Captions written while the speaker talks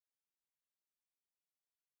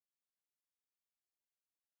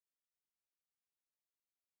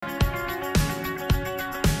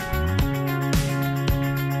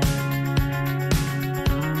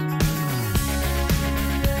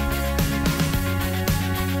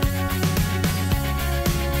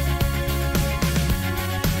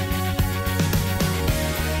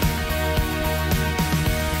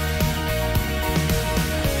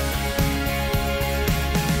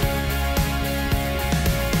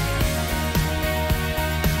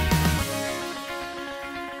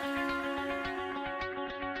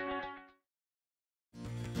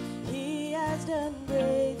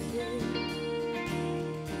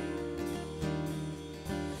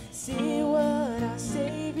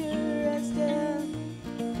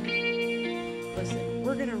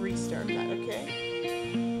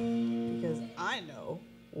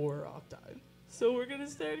So we're going to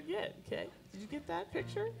start again, okay? Did you get that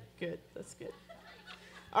picture? Good, that's good.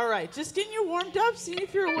 All right, just getting you warmed up, see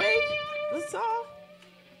if you're awake. That's all.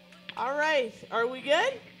 All right, are we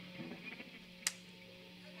good?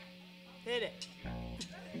 Hit it.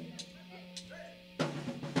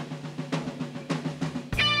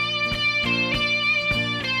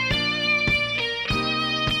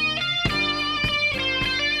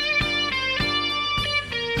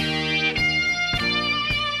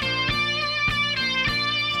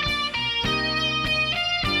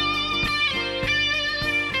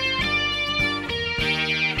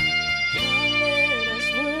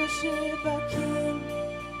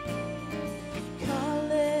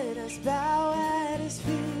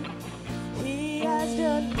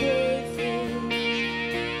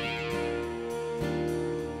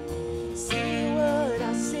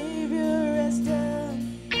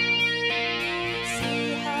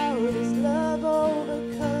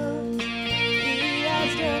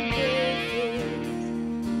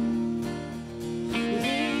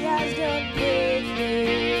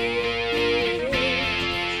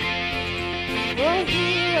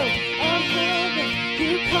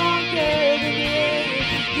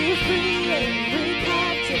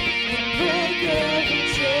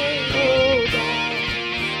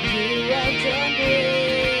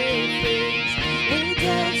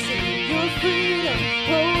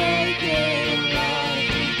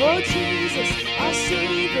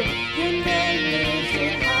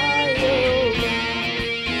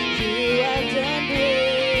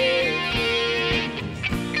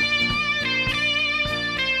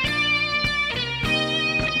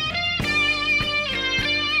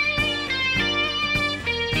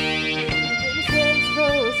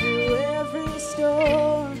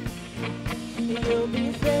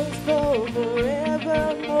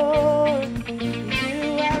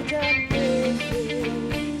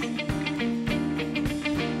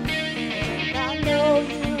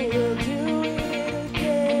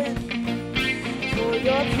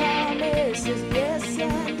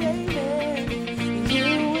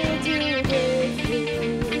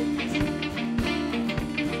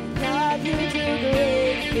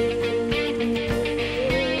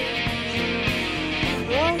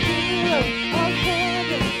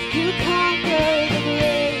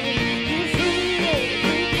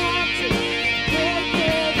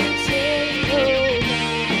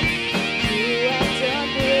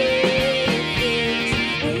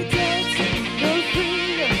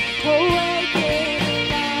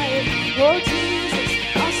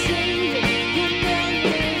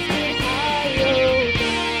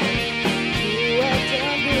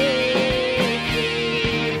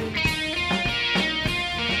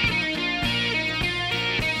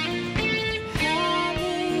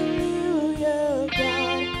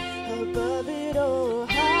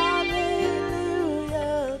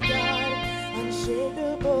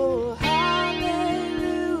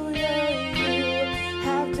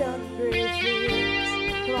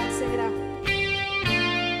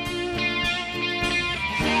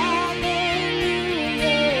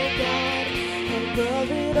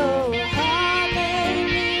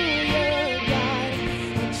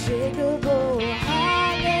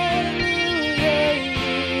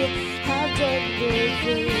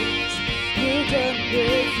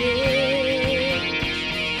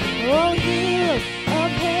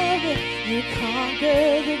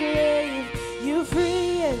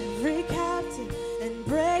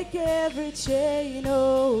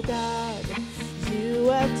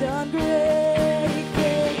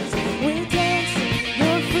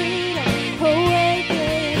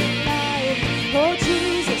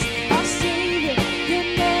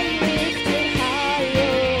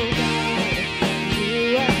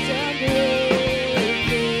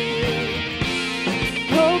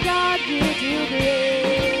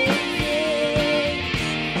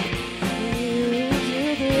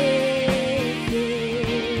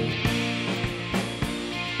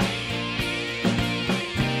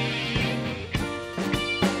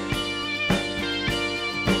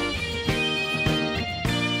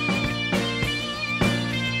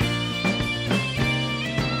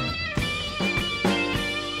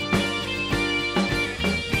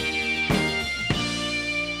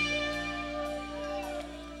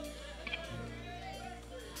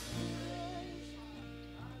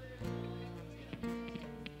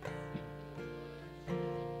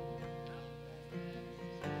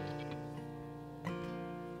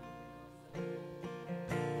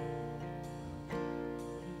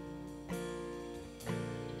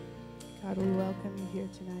 God, we welcome you here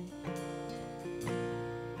tonight.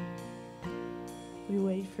 We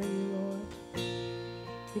wait for you, Lord.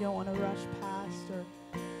 We don't want to rush past or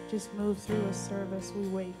just move through a service. We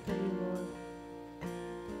wait for you, Lord.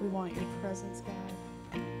 We want your presence, God.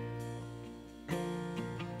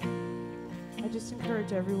 I just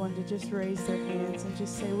encourage everyone to just raise their hands and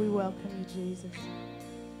just say, we welcome you, Jesus.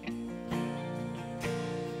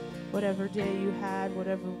 Whatever day you had,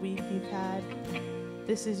 whatever week you've had,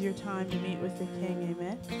 this is your time to meet with the King.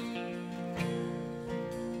 Amen.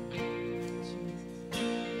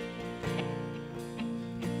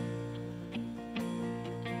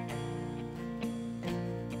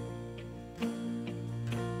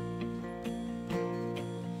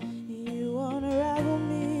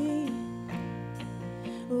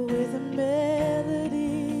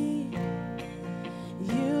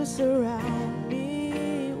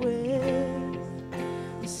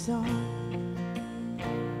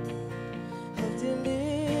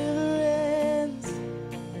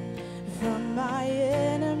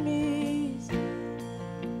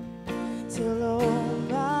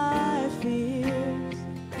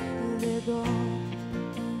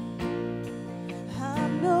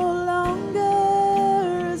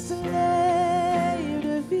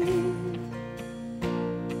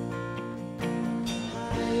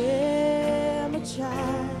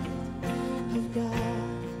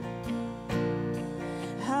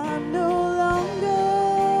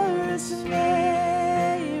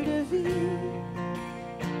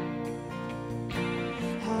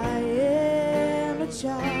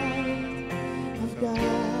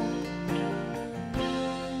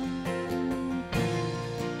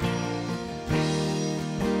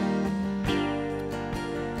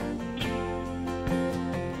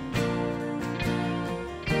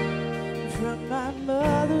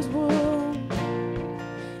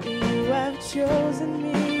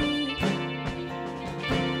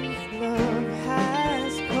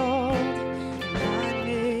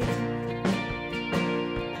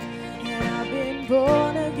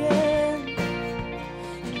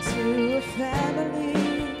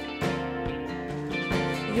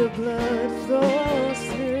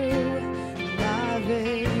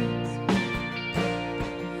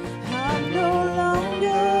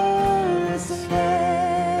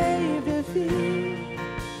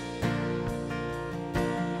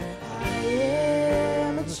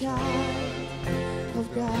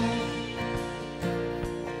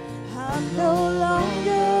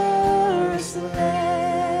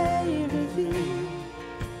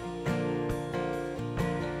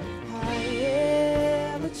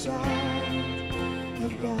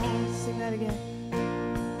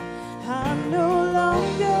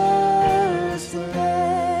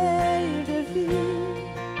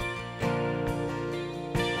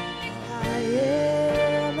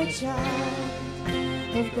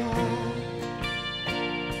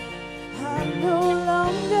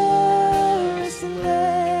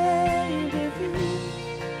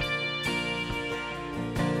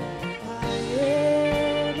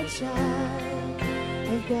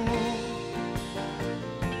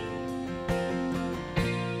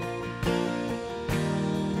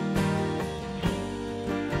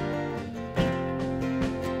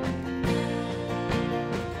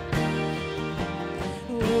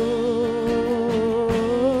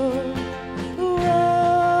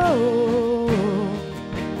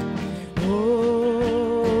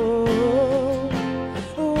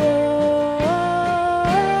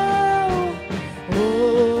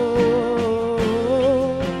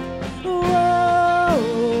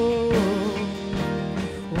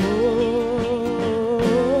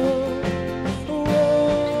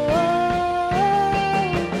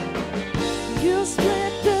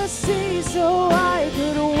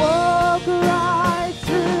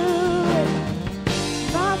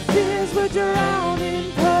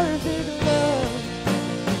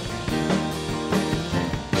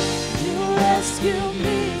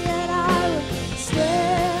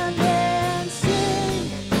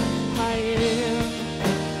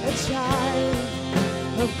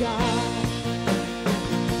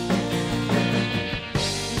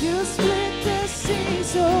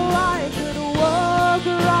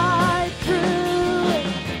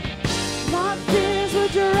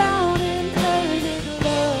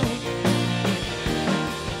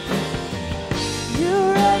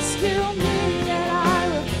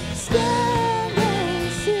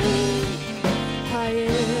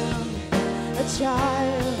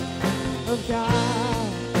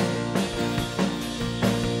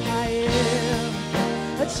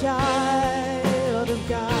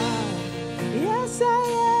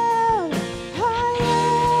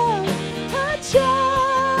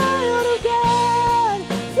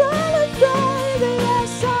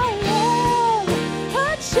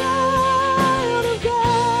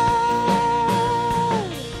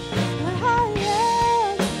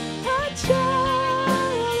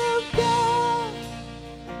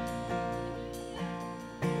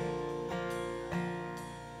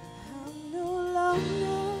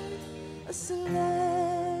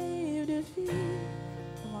 slave defeat.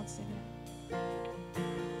 Come on, sing it.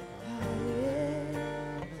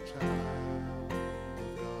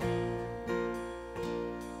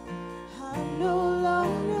 I'm no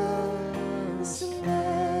longer a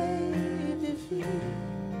slave defeat.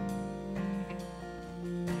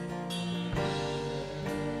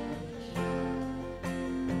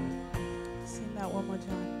 Sing that one more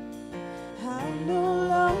time. I'm no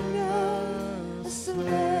longer a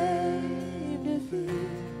slave defeat.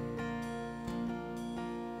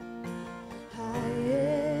 I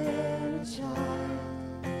am a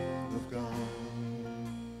child of God.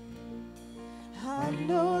 I'm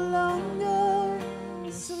no longer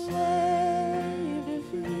a slave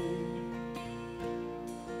defeat.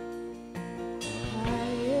 I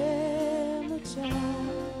am a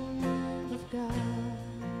child of God.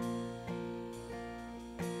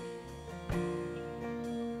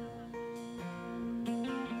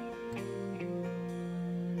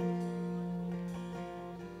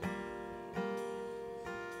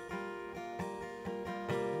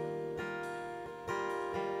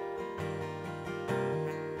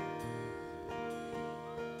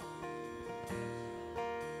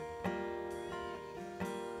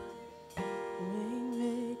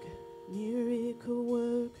 Waymaker, miracle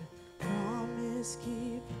worker, promise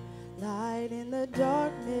keep, light in the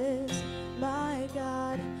darkness, my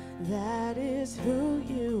God, that is who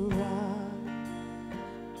you are.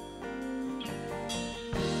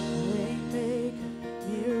 Waymaker,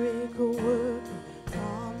 miracle worker,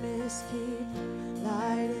 promise keep,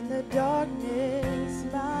 light in the darkness,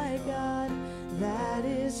 my God, that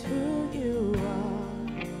is who you are.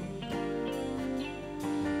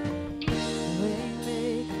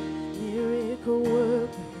 Miracle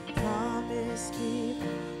worker, promise keep,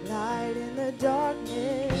 light in the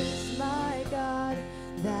darkness, my God,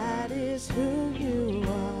 that is who you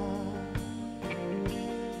are.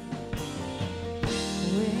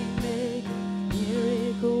 Waymaker,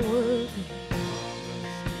 miracle worker,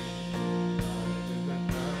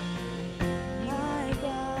 my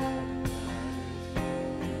God.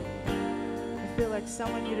 I feel like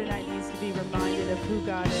someone here tonight needs to be reminded of who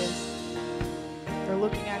God is. They're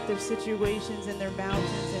looking at their situations and their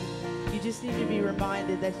mountains, and you just need to be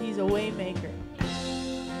reminded that He's a way maker.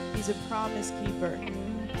 He's a promise keeper.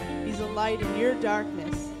 He's a light in your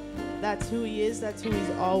darkness. That's who He is. That's who He's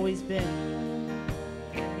always been.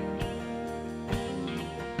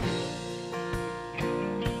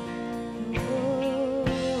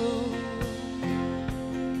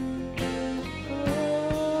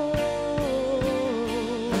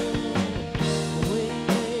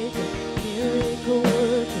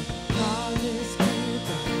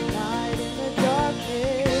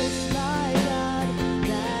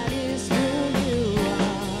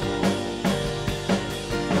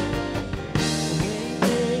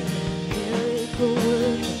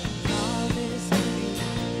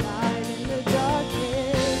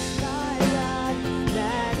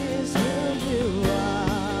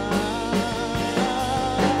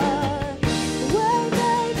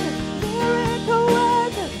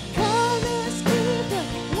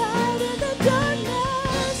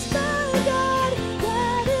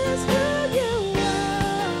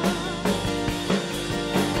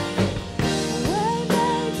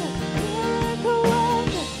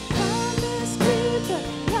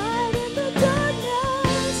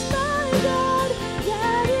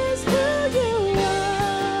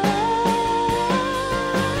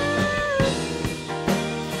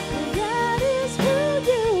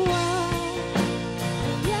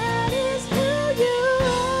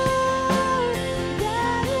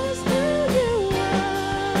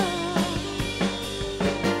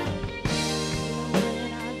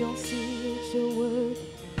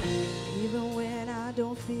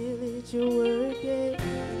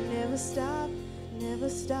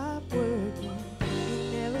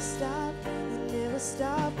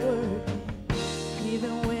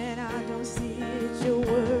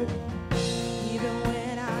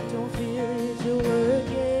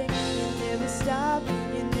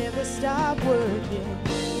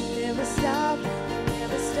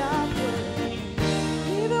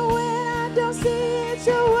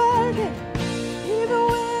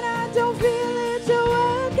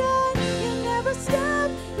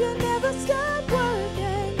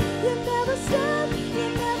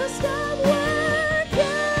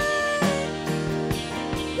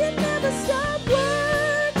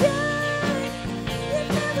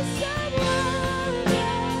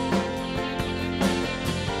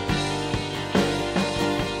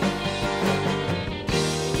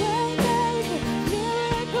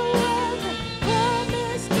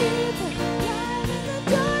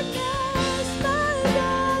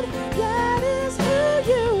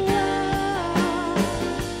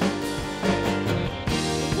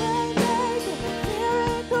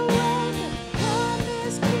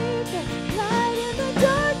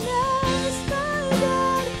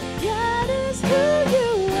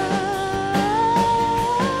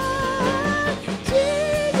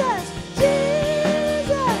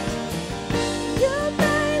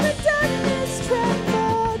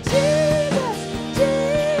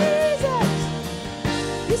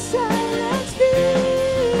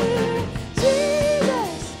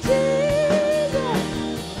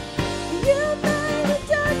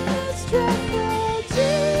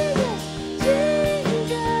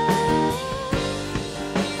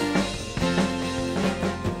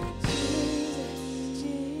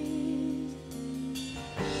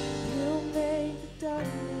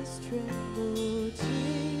 tremble.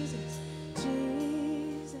 Jesus,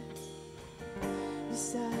 Jesus, you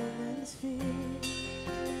silence fear.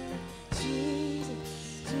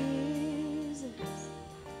 Jesus, Jesus,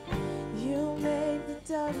 you make the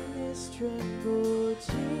darkness tremble.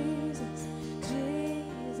 Jesus, Jesus.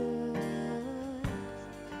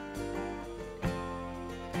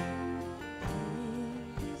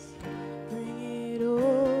 Peace, bring it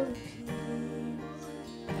all to peace.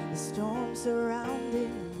 The storm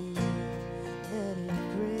surrounding me, let it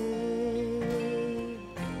break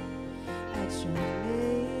at your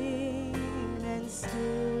name, and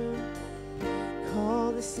still call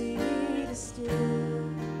the sea to still,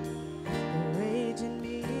 the rage in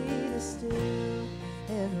me to still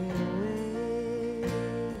every wave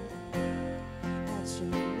at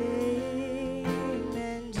your name.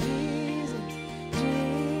 And Jesus,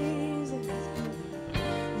 Jesus,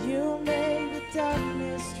 you make the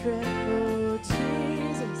darkness tremble.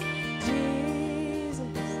 Jesus,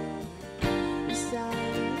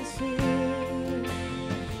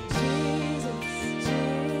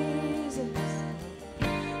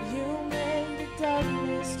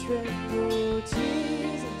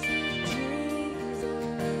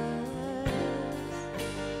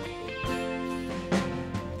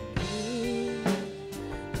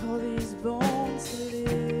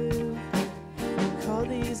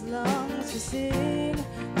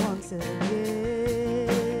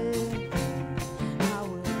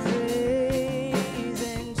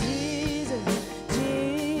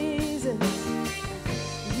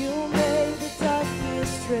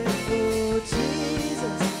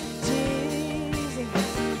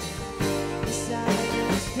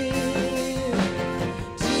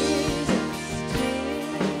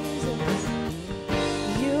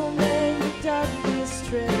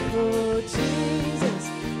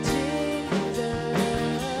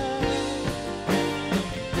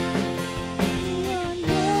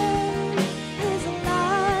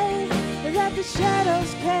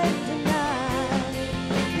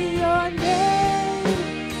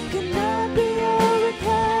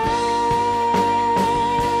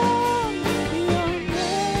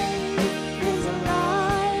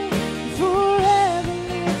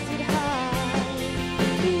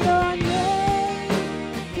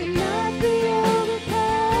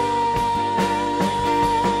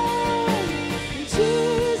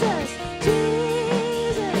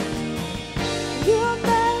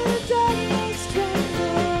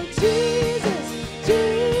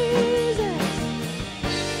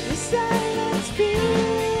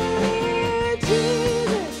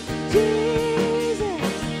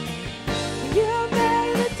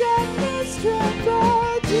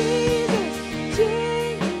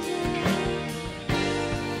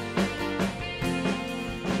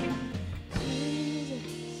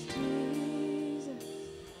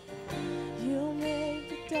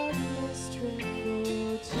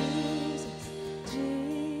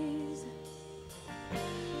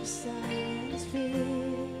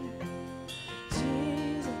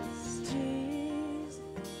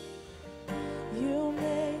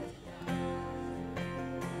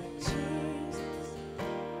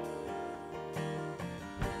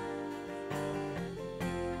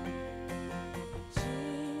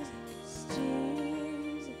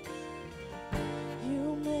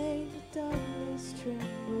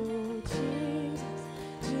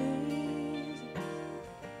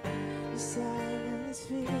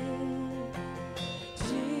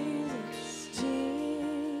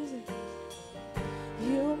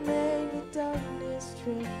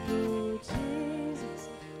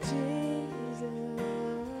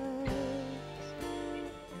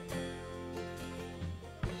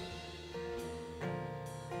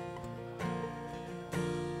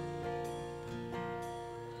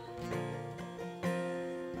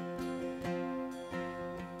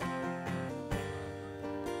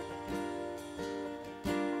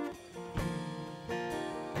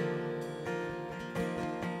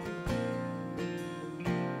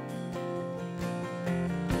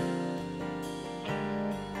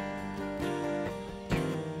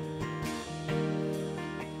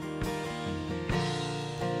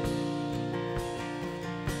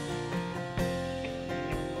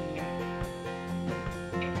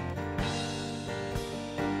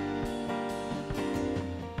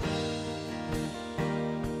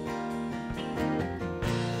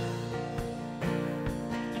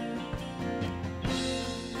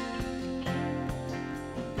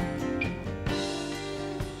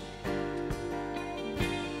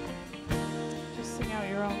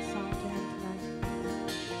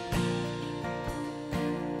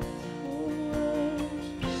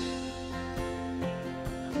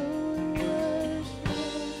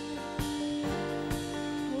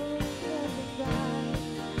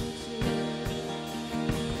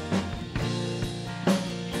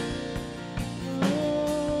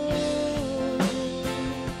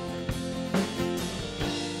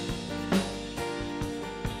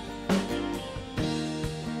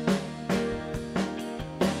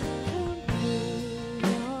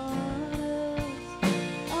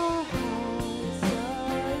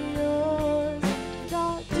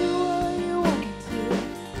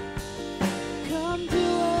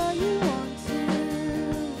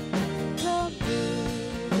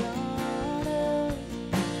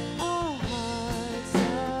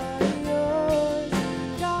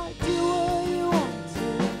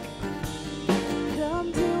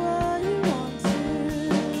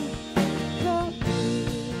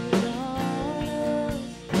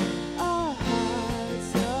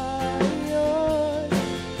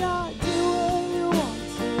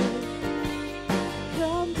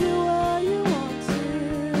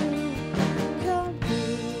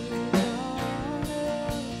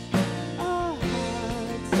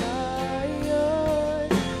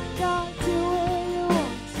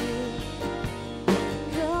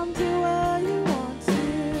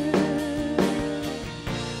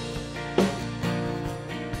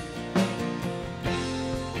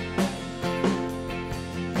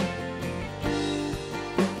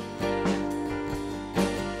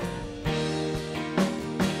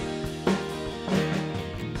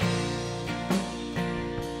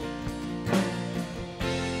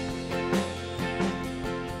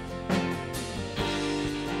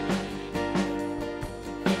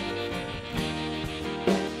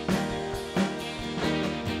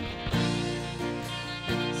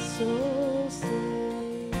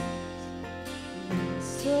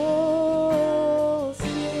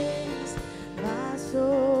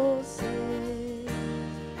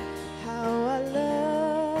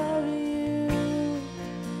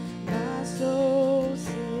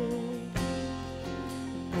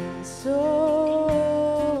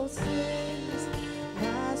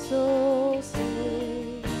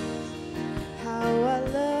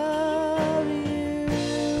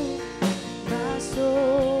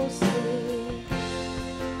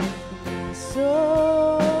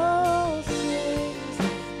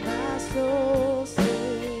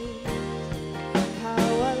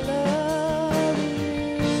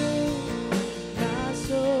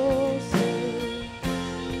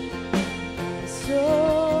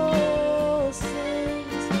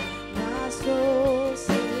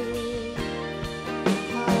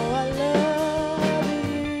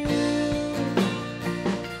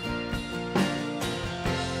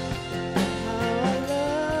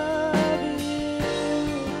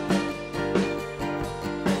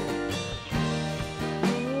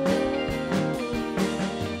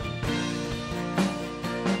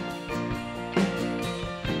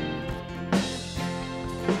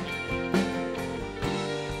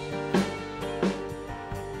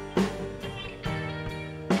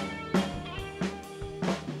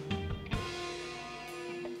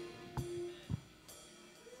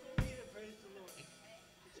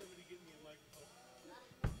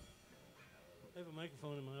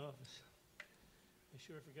 microphone in my office. I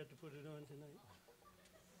sure forgot to put it on tonight.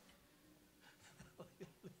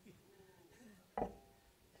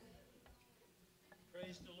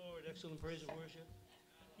 Praise the Lord. Excellent praise and worship.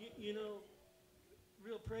 You know,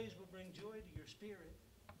 real praise will bring joy to your spirit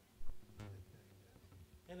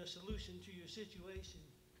and a solution to your situation.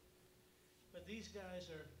 But these guys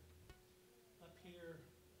are up here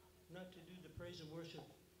not to do the praise and worship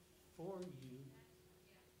for you,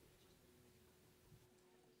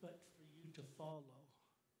 but for you to follow.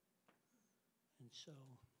 And so,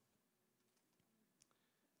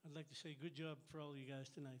 I'd like to say good job for all of you guys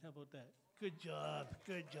tonight. How about that? Good job,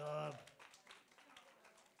 good job.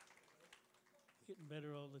 Getting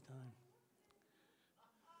better all the time.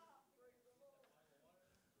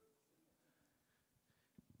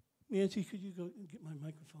 Nancy, could you go and get my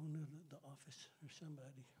microphone to the office or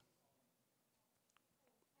somebody?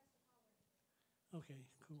 Okay,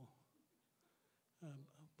 cool.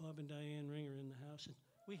 Bob and Diane Ring are in the house, and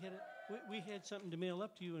we had something to mail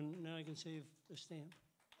up to you, and now I can save a stamp.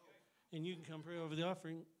 And you can come pray over the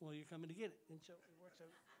offering while you're coming to get it, and so it works out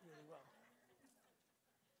really well.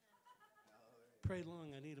 Pray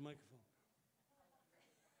long, I need a microphone.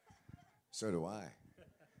 So do I,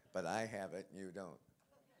 but I have it and you don't.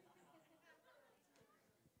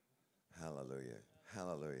 Hallelujah,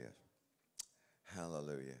 hallelujah,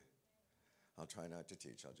 hallelujah. I'll try not to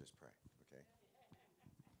teach, I'll just pray, okay?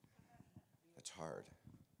 It's hard.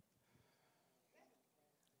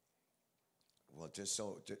 Well, just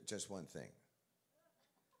one thing.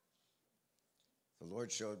 The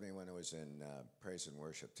Lord showed me when I was in praise and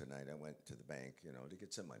worship tonight. I went to the bank, to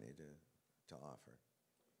get some money to offer.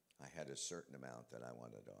 I had a certain amount that I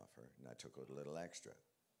wanted to offer, and I took a little extra.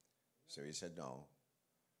 So he said, no,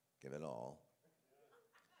 give it all.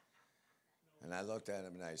 And I looked at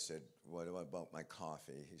him and I said, what about my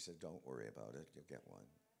coffee? He said, don't worry about it, you'll get one.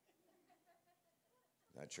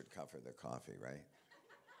 That should cover the coffee, right?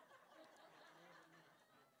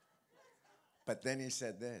 But then he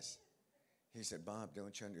said this. He said, Bob,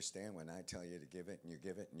 don't you understand when I tell you to give it and you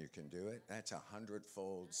can do it? That's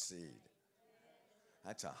 100-fold seed.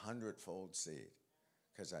 That's 100-fold seed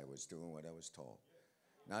because I was doing what I was told.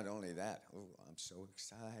 Not only that, I'm so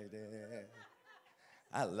excited.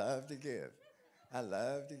 I love to give. I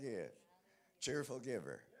love to give. Cheerful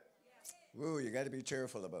giver. Woo, you got to be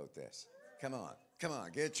cheerful about this. Come on,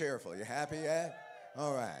 get cheerful. You happy yet?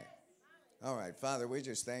 All right, Father, we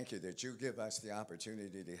just thank you that you give us the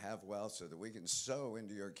opportunity to have wealth so that we can sow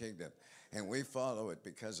into your kingdom. And we follow it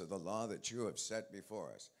because of the law that you have set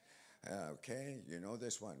before us. Okay, you know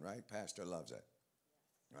this one, right? Pastor loves it,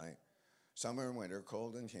 right? Summer and winter,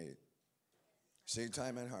 cold and heat, seed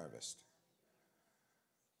time and harvest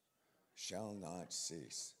shall not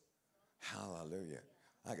cease. Hallelujah.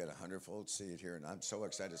 I got 100-fold seed here, and I'm so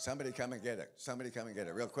excited. Somebody come and get it. Somebody come and get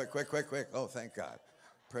it. Real quick. Oh, thank God.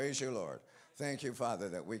 Praise you, Lord. Thank you, Father,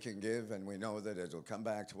 that we can give, and we know that it will come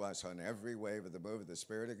back to us on every wave of the move of the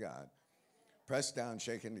Spirit of God. Pressed down,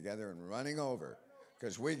 shaken together, and running over,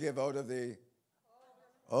 because we give out of the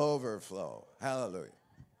overflow. Hallelujah.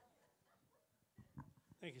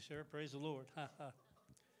 Thank you, sir. Praise the Lord. I'm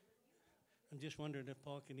just wondering if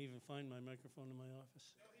Paul can even find my microphone in my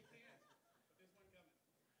office. No, he can't. But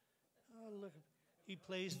there's one coming. Oh, look. He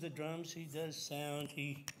plays the drums. He does sound.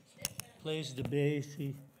 He plays the bass.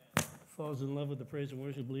 He falls in love with the praise and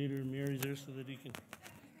worship leader and marries her so that he can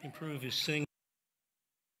improve his singing.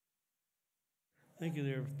 Thank you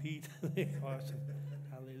there, Pete. Awesome.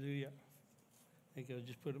 Hallelujah. Thank you. I'll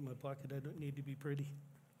just put it in my pocket. I don't need to be pretty.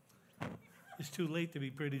 It's too late to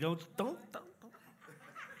be pretty. Don't.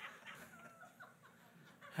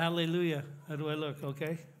 Hallelujah. How do I look?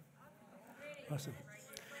 Okay? Awesome.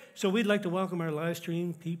 So we'd like to welcome our live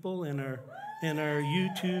stream people and our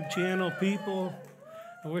YouTube channel people.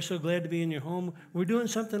 And we're so glad to be in your home. We're doing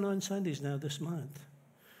something on Sundays now this month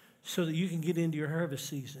so that you can get into your harvest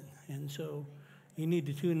season. And so you need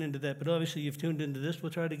to tune into that. But obviously you've tuned into this.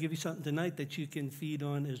 We'll try to give you something tonight that you can feed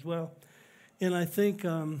on as well. And I think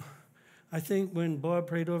when Bob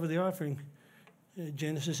prayed over the offering,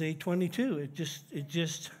 Genesis 8:22, it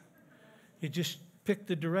just picked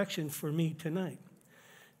the direction for me tonight.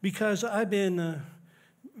 Because I've been,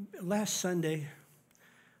 last Saturday,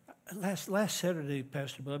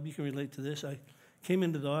 Pastor Bob, you can relate to this. I came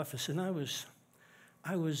into the office and I was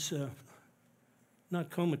not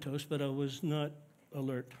comatose, but I was not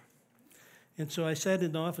alert. And so I sat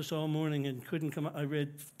in the office all morning and couldn't come out. I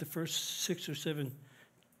read the first 6 or 7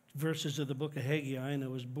 verses of the book of Haggai, and I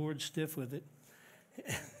was bored stiff with it.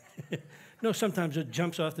 No, sometimes it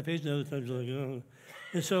jumps off the page, and other times like, oh.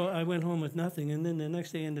 And so I went home with nothing, and then the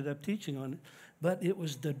next day I ended up teaching on it. but it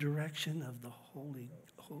was the direction of the Holy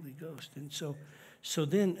Ghost. And so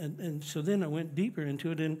then I went deeper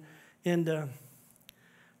into it, and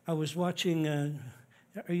I was watching.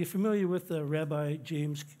 Are you familiar with Rabbi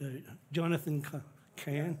Jonathan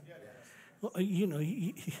Cahn? Well, you know,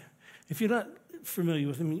 if you're not familiar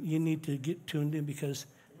with him, you need to get tuned in, because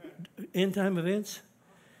end time events,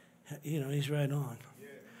 you know, he's right on.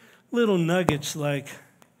 Little nuggets like,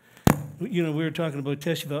 you know, we were talking about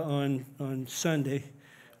Teshuvah on Sunday.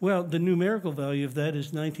 Well, the numerical value of that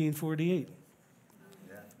is 1948.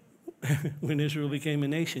 When Israel became a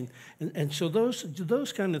nation. And so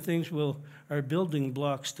those kind of things are building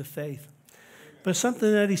blocks to faith. But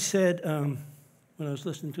something that he said when I was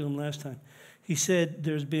listening to him last time, he said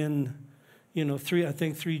there's been, you know,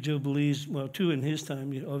 three Jubilees, well, 2 in his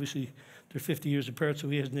time. You know, obviously, they're 50 years apart, so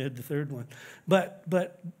he hasn't had the third one. But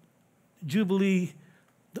Jubilee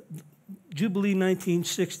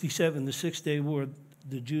 1967, the Six-Day War,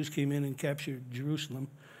 the Jews came in and captured Jerusalem,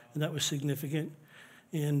 and that was significant.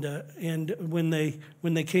 And when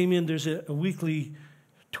they came in, there's a weekly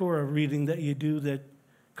Torah reading that you do that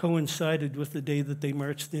coincided with the day that they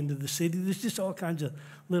marched into the city. There's just all kinds of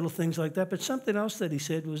little things like that. But something else that he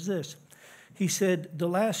said was this. He said the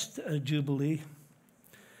last Jubilee,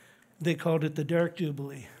 they called it the Dark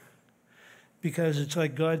Jubilee, because it's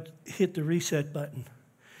like God hit the reset button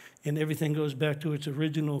and everything goes back to its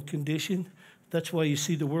original condition. That's why you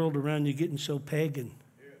see the world around you getting so pagan.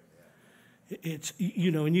 It's,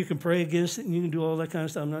 you know, and you can pray against it and you can do all that kind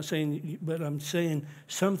of stuff. I'm not saying, but I'm saying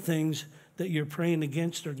some things that you're praying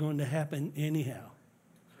against are going to happen anyhow.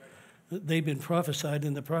 They've been prophesied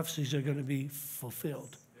and the prophecies are going to be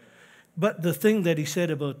fulfilled. But the thing that he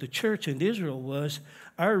said about the church and Israel was,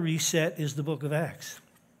 our reset is the book of Acts.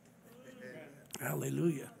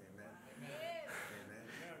 Hallelujah.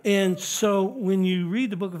 And so when you read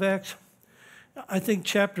the book of Acts, I think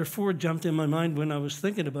chapter 4 jumped in my mind when I was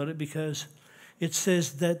thinking about it, because it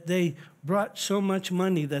says that they brought so much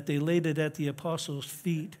money that they laid it at the apostles'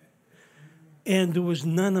 feet, and there was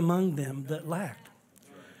none among them that lacked.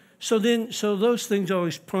 So those things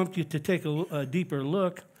always prompt you to take a deeper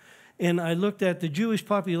look. And I looked at the Jewish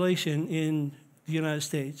population in the United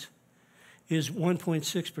States is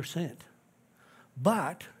 1.6%.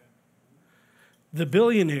 But the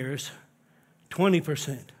billionaires,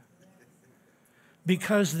 20%.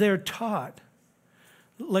 Because they're taught,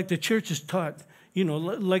 like the church is taught, you know,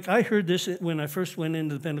 like I heard this when I first went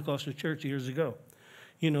into the Pentecostal church years ago.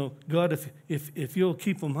 You know, God, if you'll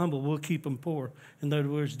keep them humble, we'll keep them poor. In other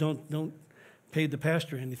words, don't pay the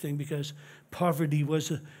pastor anything, because poverty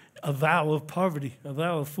was a vow of poverty, a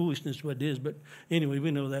vow of foolishness, what it is. But anyway,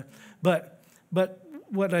 we know that. But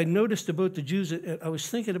what I noticed about the Jews, I was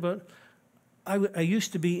thinking about, I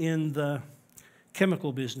used to be in the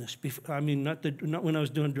chemical business. I mean, not when I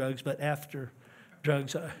was doing drugs, but after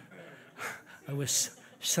drugs, I was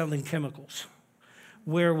selling chemicals,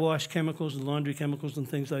 wash chemicals and laundry chemicals and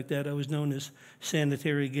things like that. I was known as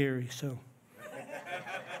Sanitary Gary, so.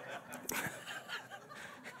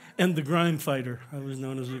 And the grime fighter. I was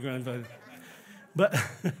known as the grime fighter.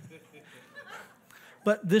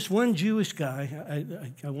 But this one Jewish guy,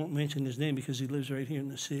 I won't mention his name because he lives right here in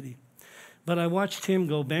the city. But I watched him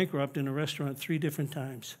go bankrupt in a restaurant 3 different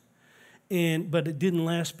times. But it didn't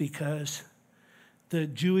last, because the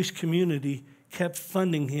Jewish community kept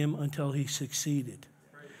funding him until he succeeded.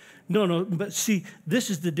 No, but see,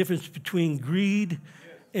 this is the difference between greed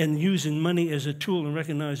and using money as a tool and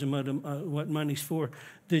recognizing what money's for.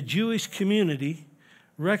 The Jewish community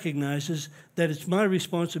recognizes that it's my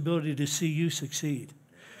responsibility to see you succeed,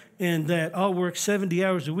 and that I'll work 70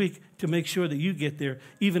 hours a week to make sure that you get there,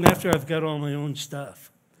 even after I've got all my own stuff.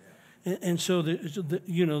 And so,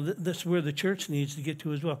 that's where the church needs to get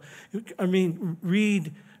to as well. I mean,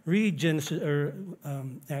 read Genesis or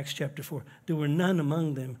Acts chapter 4. There were none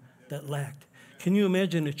among them that lacked. Can you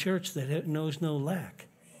imagine a church that knows no lack?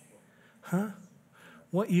 Huh?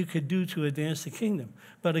 What you could do to advance the kingdom.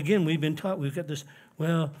 But again, we've been taught, we've got this,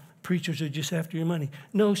 well, preachers are just after your money.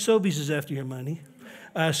 No, Sobeys is after your money.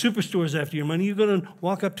 Superstore is after your money. You're going to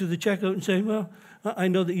walk up to the checkout and say, well, I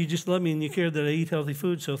know that you just love me and you care that I eat healthy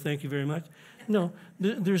food, so thank you very much. No,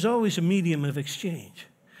 there's always a medium of exchange.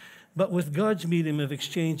 But with God's medium of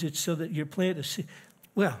exchange, it's so that you're planted a seed.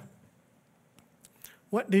 Well,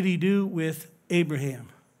 what did he do with Abraham?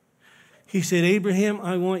 He said, Abraham,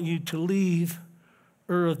 I want you to leave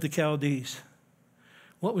Ur of the Chaldees.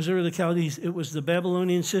 What was Ur of the Chaldees? It was the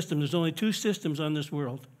Babylonian system. There's only 2 systems on this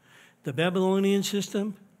world: the Babylonian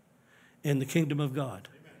system and the kingdom of God.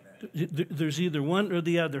 There's either one or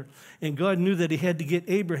the other. And God knew that he had to get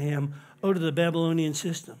Abraham out of the Babylonian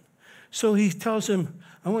system. So he tells him,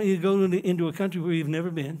 I want you to go into a country where you've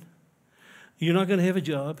never been. You're not going to have a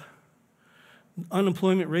job.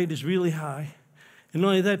 Unemployment rate is really high. And not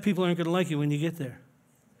only that, people aren't going to like you when you get there.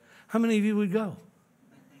 How many of you would go?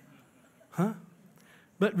 Huh?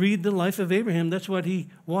 But read the life of Abraham. That's what he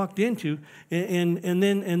walked into. And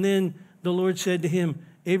then the Lord said to him,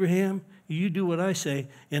 Abraham, you do what I say,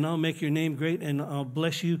 and I'll make your name great, and I'll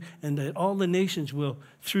bless you, and that all the nations will,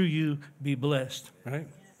 through you, be blessed. Right?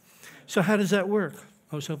 So how does that work?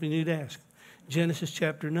 I was hoping you'd ask. Genesis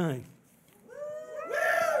chapter 9.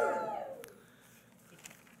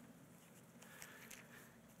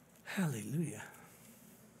 Hallelujah.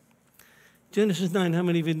 Genesis 9, how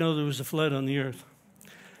many of you know there was a flood on the earth?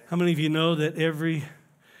 How many of you know that every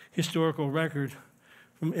historical record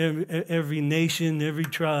from every nation, every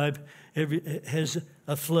tribe, has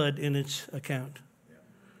a flood in its account?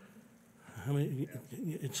 I mean,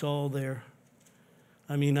 it's all there.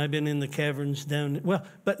 I mean, I've been in the caverns down. Well,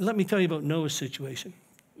 but let me tell you about Noah's situation.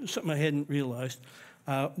 Something I hadn't realized.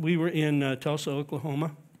 We were in Tulsa,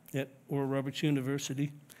 Oklahoma, at Oral Roberts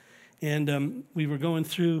University, and we were going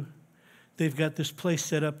through. They've got this place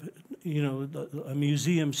set up, you know, a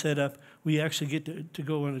museum set up. We actually get to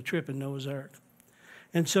go on a trip in Noah's Ark.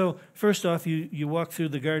 And so, first off, you walk through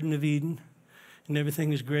the Garden of Eden, and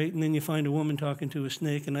everything is great, and then you find a woman talking to a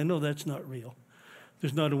snake, and I know that's not real.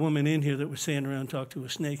 There's not a woman in here that was standing around talk to a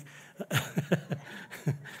snake.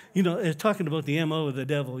 You know, talking about the M.O. of the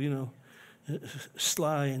devil, you know,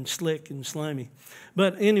 sly and slick and slimy.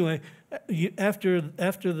 But anyway, after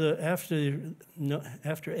Adam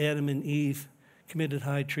and Eve committed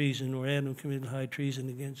high treason, or Adam committed high treason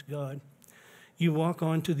against God, you walk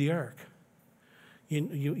onto the ark.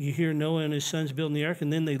 You hear Noah and his sons building the ark,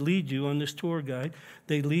 and then they lead you on this tour guide.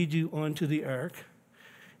 They lead you onto the ark,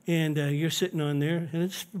 and you're sitting on there, and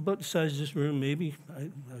it's about the size of this room, maybe,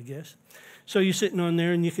 I guess. So you're sitting on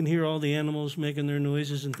there, and you can hear all the animals making their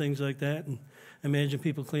noises and things like that, and imagine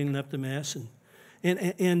people cleaning up the mess,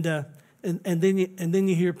 and then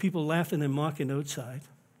you hear people laughing and mocking outside,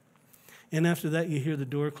 and after that you hear the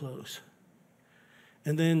door close,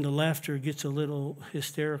 and then the laughter gets a little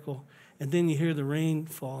hysterical, and then you hear the rain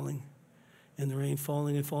falling, and the rain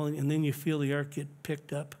falling and falling, and then you feel the ark get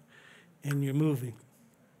picked up, and you're moving,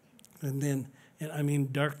 and then, I mean,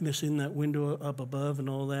 darkness in that window up above and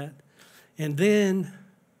all that, and then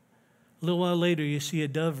a little while later you see a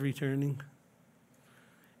dove returning,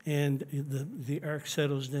 and the ark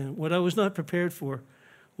settles down. What I was not prepared for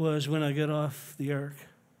was when I got off the ark,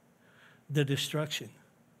 the destruction.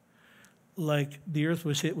 Like the earth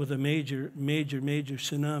was hit with a major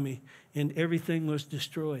tsunami, and everything was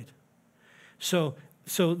destroyed. So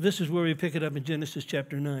this is where we pick it up in Genesis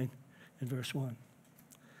chapter 9 and verse 1.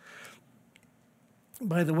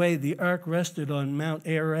 By the way, the ark rested on Mount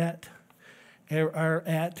Ararat,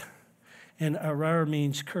 and Arar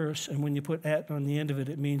means curse, and when you put at on the end of it,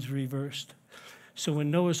 it means reversed. So when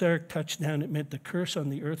Noah's ark touched down, it meant the curse on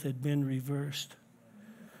the earth had been reversed.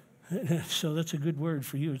 So that's a good word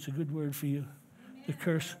for you. It's a good word for you.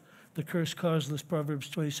 Amen. The curse causeless, Proverbs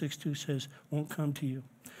 26:2 says, won't come to you.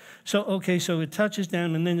 So it touches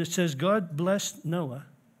down, and then it says, God blessed Noah.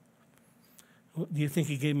 Do you think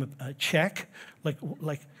he gave him a check? Like,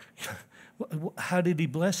 how did he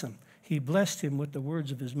bless him? He blessed him with the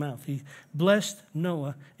words of his mouth. He blessed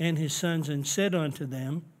Noah and his sons and said unto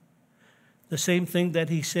them the same thing that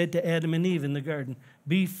he said to Adam and Eve in the garden.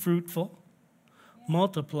 Be fruitful,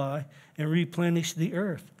 multiply, and replenish the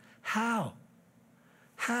earth. How?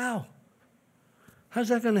 How's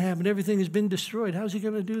that going to happen? Everything has been destroyed. How's he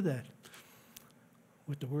going to do that?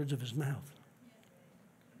 With the words of his mouth.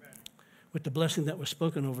 With the blessing that was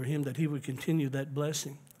spoken over him, that he would continue that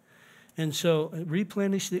blessing. And so,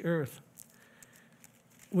 replenish the earth.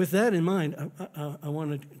 With that in mind, I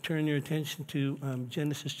want to turn your attention to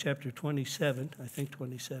Genesis chapter 27, I think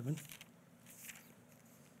 27.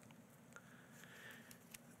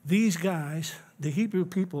 These guys, the Hebrew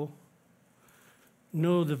people,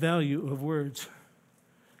 know the value of words.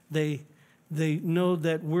 They know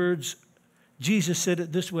that words, Jesus said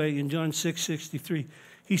it this way in John 6:63.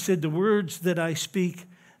 He said, the words that I speak,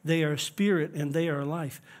 they are spirit and they are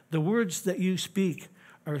life. The words that you speak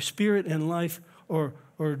are spirit and life, or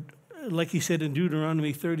like he said in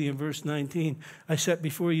Deuteronomy 30 and verse 19, I set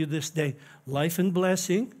before you this day life and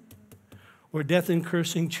blessing, or death and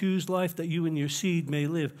cursing. Choose life that you and your seed may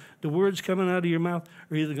live. The words coming out of your mouth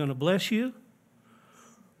are either going to bless you,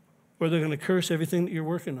 or they're going to curse everything that you're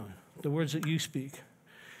working on, the words that you speak.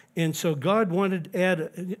 And so God wanted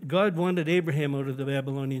Abraham out of the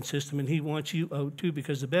Babylonian system, and he wants you out too,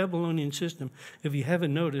 because the Babylonian system, if you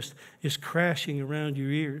haven't noticed, is crashing around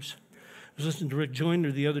your ears. was listening to Rick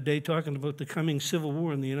Joyner the other day talking about the coming civil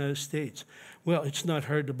war in the United States. Well, it's not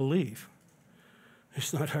hard to believe.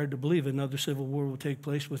 It's not hard to believe another civil war will take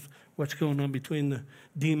place with what's going on between the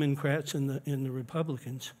Democrats and the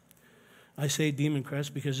Republicans. I say Democrats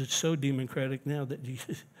because it's so democratic now that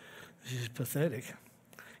it's pathetic.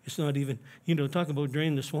 It's not even, talk about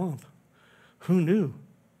drain the swamp. Who knew?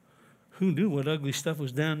 Who knew what ugly stuff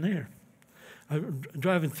was down there? I was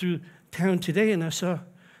driving through town today, and I saw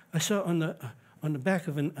on the back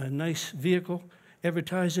of a nice vehicle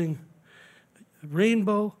advertising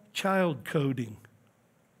rainbow child coding.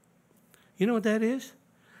 You know what that is?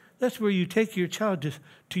 That's where you take your child to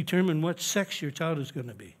determine what sex your child is going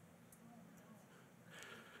to be.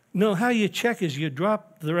 No, how you check is you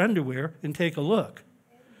drop their underwear and take a look.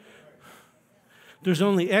 There's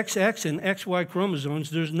only XX and XY chromosomes.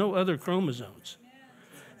 There's no other chromosomes.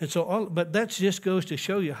 And so, but that just goes to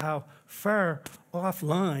show you how far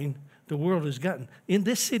offline the world has gotten. In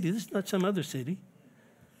this city, this is not some other city.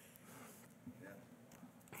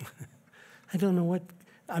 I don't know what,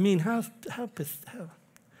 I mean, how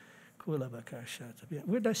where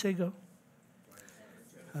did I say go?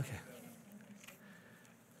 Okay.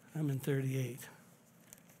 I'm in 38.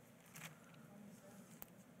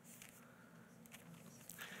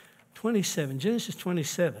 Genesis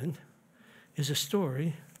 27 is a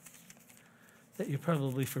story that you're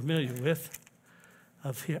probably familiar with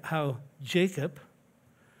of how Jacob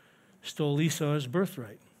stole Esau's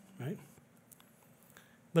birthright, right?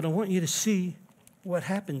 But I want you to see what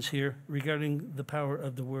happens here regarding the power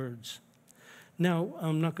of the words. Now,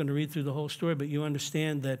 I'm not going to read through the whole story, but you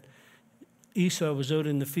understand that Esau was out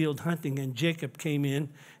in the field hunting, and Jacob came in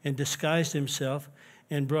and disguised himself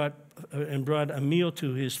and brought a meal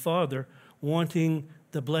to his father, wanting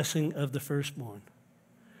the blessing of the firstborn.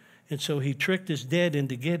 And so he tricked his dad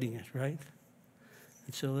into getting it, right?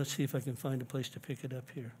 And so let's see if I can find a place to pick it up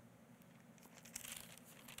here.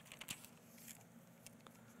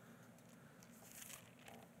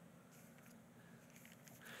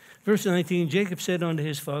 Verse 19, Jacob said unto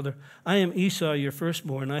his father, I am Esau, your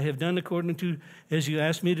firstborn. I have done according to as you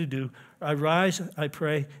asked me to do. Arise, I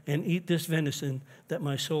pray, and eat this venison, that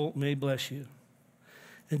my soul may bless you.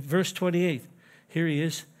 And verse 28, here he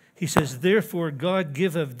is. He says, therefore God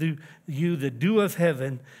give of you the dew of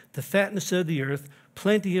heaven, the fatness of the earth,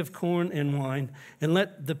 plenty of corn and wine, and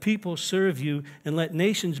let the people serve you, and let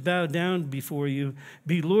nations bow down before you.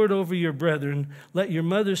 Be Lord over your brethren. Let your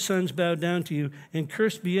mother's sons bow down to you, and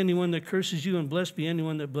cursed be anyone that curses you, and blessed be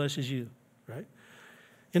anyone that blesses you. Right?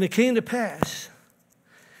 And it came to pass,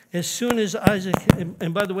 as soon as Isaac,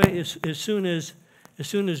 and by the way, as soon as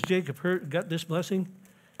Jacob got this blessing,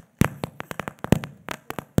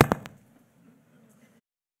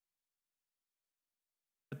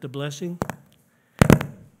 the blessing.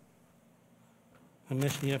 I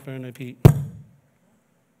messed me up, aren't I, Pete?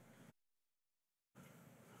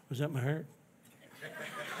 Was that my heart?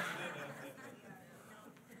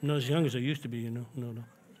 I'm not as young as I used to be, No.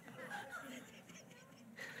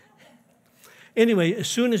 Anyway, as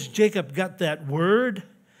soon as Jacob got that word,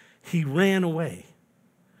 he ran away.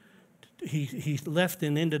 He left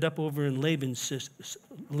and ended up over in Laban's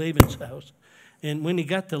house. And when he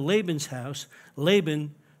got to Laban's house,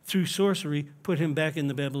 Laban, through sorcery, put him back in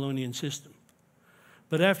the Babylonian system.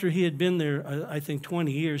 But after he had been there, I think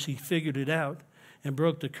 20 years, he figured it out and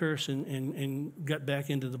broke the curse and got back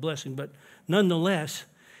into the blessing. But nonetheless,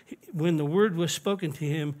 when the word was spoken to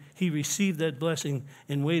him, he received that blessing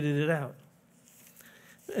and waited it out.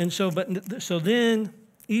 And so then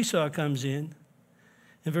Esau comes in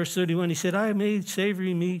verse 31, he said, I made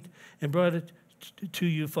savory meat and brought it to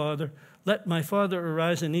you, Father. Let my father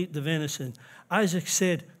arise and eat the venison. Isaac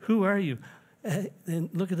said, who are you?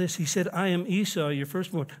 And look at this. He said, I am Esau, your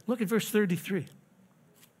firstborn. Look at verse 33.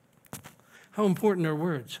 How important are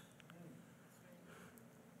words?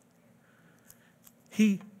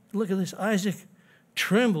 Look at this. Isaac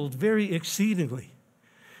trembled very exceedingly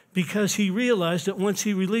because he realized that once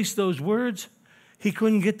he released those words, he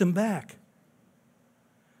couldn't get them back.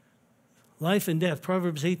 Life and death,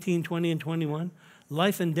 Proverbs 18, 20 and 21.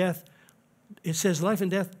 Life and death, it says life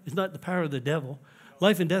and death is not the power of the devil.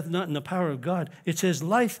 Life and death is not in the power of God. It says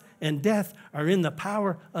life and death are in the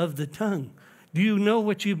power of the tongue. Do you know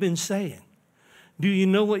what you've been saying? Do you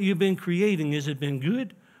know what you've been creating? Has it been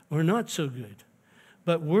good or not so good?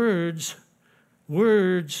 But words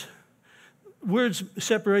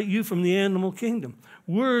separate you from the animal kingdom.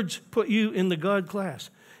 Words put you in the God class.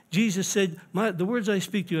 Jesus said, the words I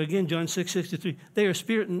speak to you, again, John 6:63, they are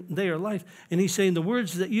spirit and they are life. And he's saying the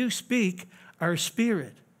words that you speak are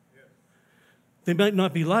spirit. They might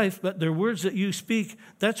not be life, but they're words that you speak.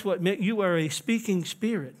 That's what you are, a speaking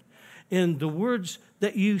spirit. And the words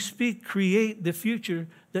that you speak create the future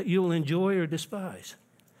that you'll enjoy or despise.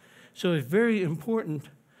 So it's very important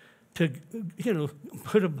to,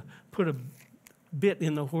 put a bit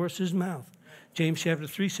in the horse's mouth. James chapter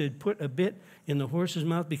 3 said, put a bit in the horse's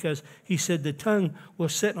mouth, because he said the tongue will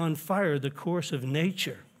set on fire the course of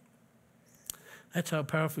nature. That's how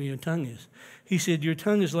powerful your tongue is. He said your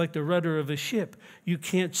tongue is like the rudder of a ship. You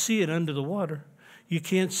can't see it under the water. You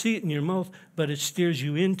can't see it in your mouth, but it steers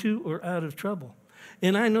you into or out of trouble.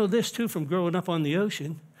 And I know this too from growing up on the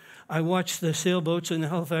ocean. I watched the sailboats in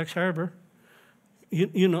Halifax Harbor,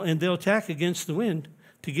 and they'll tack against the wind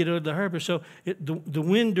to get out of the harbor. So the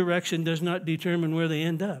wind direction does not determine where they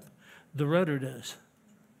end up. The rudder does.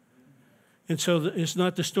 And so it's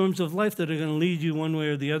not the storms of life that are going to lead you one way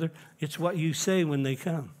or the other. It's what you say when they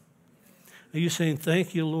come. Are you saying,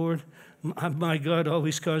 thank you, Lord? My God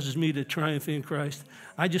always causes me to triumph in Christ.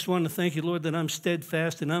 I just want to thank you, Lord, that I'm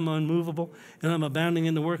steadfast and I'm unmovable and I'm abounding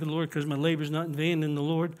in the work of the Lord, because my labor is not in vain in the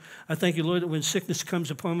Lord. I thank you, Lord, that when sickness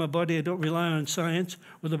comes upon my body, I don't rely on science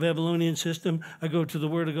or the Babylonian system. I go to the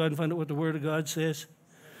Word of God and find out what the Word of God says.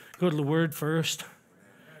 Go to the Word first.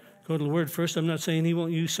 Go to the Word first. I'm not saying he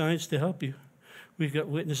won't use science to help you. We've got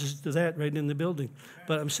witnesses to that right in the building.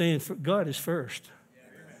 But I'm saying God is first.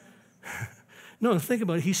 No, think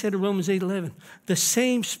about it. He said in Romans 8:11, the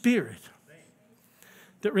same Spirit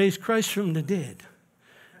that raised Christ from the dead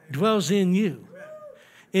dwells in you,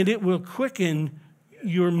 and it will quicken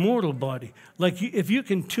your mortal body. Like if you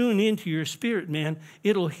can tune into your spirit, man,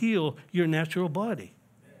 it'll heal your natural body.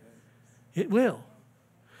 It will.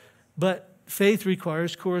 But faith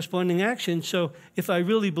requires corresponding action. So if I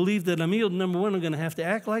really believe that I'm healed, number one, I'm going to have to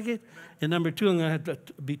act like it. And number two, I'm going to have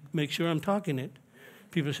to make sure I'm talking it.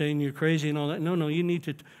 People are saying you're crazy and all that. No, you need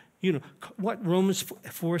to, what Romans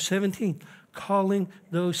 4:17, calling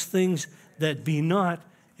those things that be not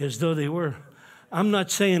as though they were. I'm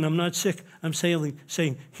not saying I'm not sick. I'm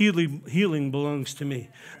saying healing belongs to me.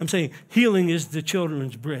 I'm saying healing is the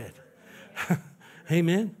children's bread.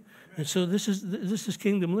 Amen? And so this is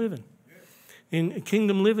kingdom living. And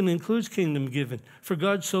kingdom living includes kingdom giving. For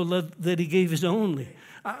God so loved that he gave his only.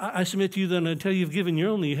 I submit to you that until you've given your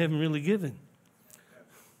only, you haven't really given.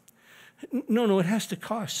 No, it has to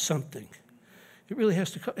cost something. It really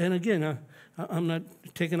has to cost. And again, I'm not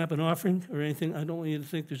taking up an offering or anything. I don't want you to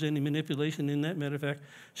think there's any manipulation in that. Matter of fact,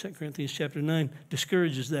 2 Corinthians chapter 9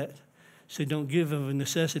 discourages that. Say, don't give of a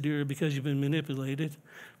necessity or because you've been manipulated.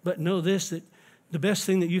 But know this, that the best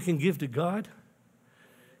thing that you can give to God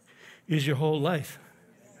is your whole life.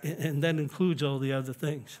 And that includes all the other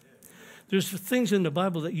things. There's things in the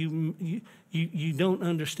Bible that you don't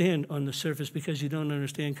understand on the surface because you don't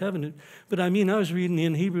understand covenant. But I was reading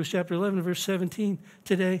in Hebrews chapter 11, verse 17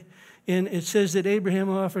 today, and it says that Abraham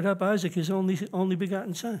offered up Isaac, his only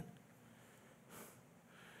begotten son.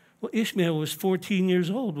 Well, Ishmael was 14 years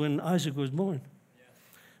old when Isaac was born.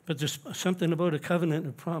 But there's something about a covenant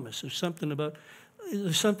and promise. There's something about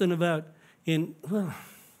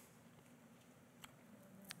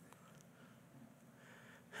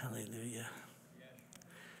hallelujah.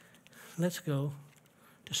 Let's go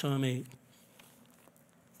to Psalm 8.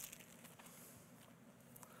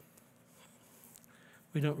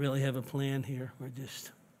 We don't really have a plan here. We're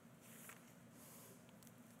just...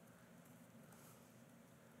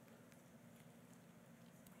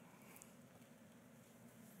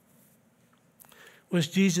 Was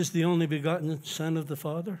Jesus the only begotten Son of the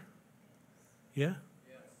Father? Yeah?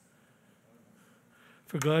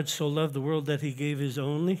 For God so loved the world that he gave his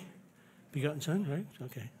only begotten Son, right?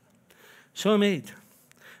 Okay. Psalm 8,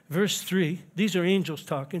 verse 3. These are angels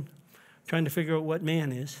talking, trying to figure out what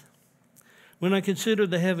man is. When I consider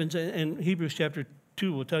the heavens, and Hebrews chapter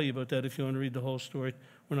 2 will tell you about that if you want to read the whole story.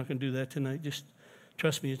 We're not going to do that tonight. Just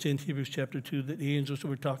trust me, it's in Hebrews chapter 2 that the angels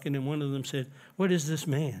were talking, and one of them said, what is this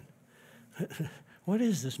man? What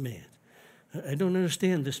is this man? I don't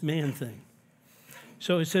understand this man thing.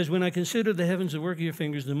 So it says, when I consider the heavens, the work of your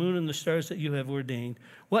fingers, the moon and the stars that you have ordained,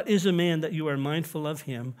 what is a man that you are mindful of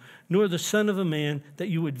him, nor the son of a man that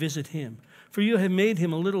you would visit him? For you have made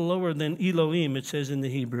him a little lower than Elohim, it says in the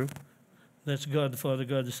Hebrew. That's God the Father,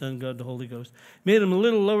 God the Son, God the Holy Ghost. Made him a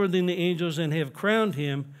little lower than the angels and have crowned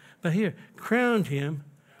him, but here, crowned him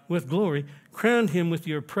with glory, crowned him with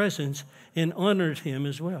your presence, and honored him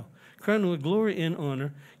as well. Crowned with glory and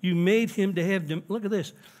honor. You made him to have, look at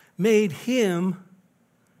this, made him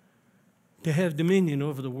to have dominion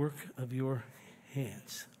over the work of your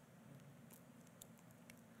hands.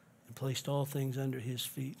 And placed all things under his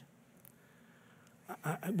feet.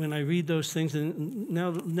 when I read those things, and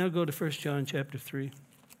now go to 1 John chapter 3.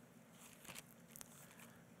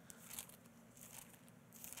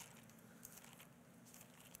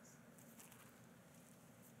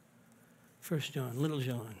 1 John, little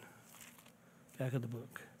John, back of the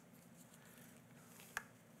book.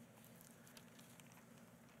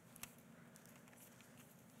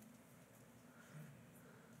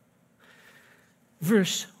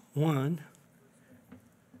 Verse 1,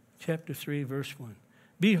 chapter 3, verse 1.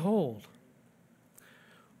 Behold,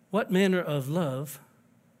 what manner of love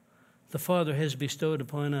the Father has bestowed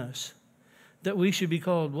upon us, that we should be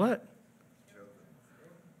called what?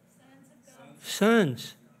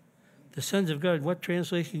 Sons. The sons of God. What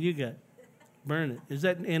translation you got? Burn it. Is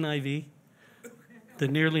that an NIV? The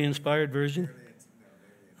nearly inspired version?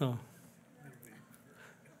 Oh.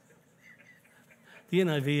 The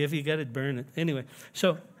NIV, if you got it, burn it. Anyway,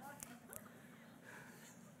 so.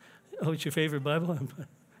 Oh, it's your favorite Bible? I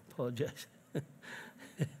apologize.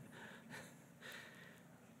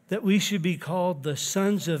 That we should be called the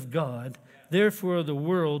sons of God. Therefore the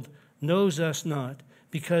world knows us not,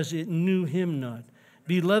 because it knew him not.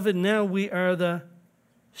 Beloved, now we are the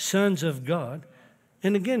sons of God.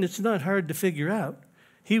 And again, it's not hard to figure out.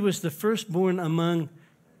 He was the firstborn among.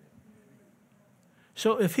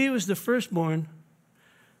 So if he was the firstborn,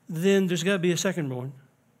 then there's got to be a secondborn.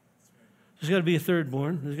 There's got to be a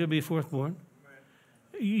thirdborn. There's got to be a fourthborn.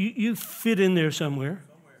 You fit in there somewhere.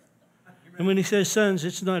 And when he says sons,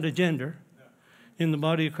 it's not a gender. In the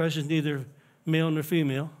body of Christ, it's neither male nor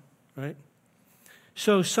female, right?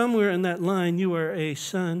 So somewhere in that line, you are a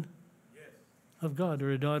son of God or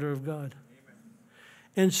a daughter of God.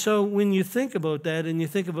 And so when you think about that and you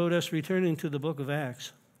think about us returning to the book of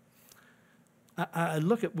Acts, I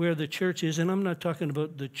look at where the church is, and I'm not talking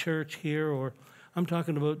about the church here, or I'm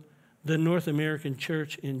talking about the North American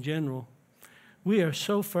church in general. We are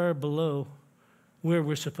so far below where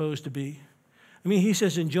we're supposed to be. I mean, he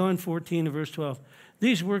says in John 14 and verse 12,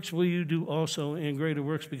 these works will you do also, and greater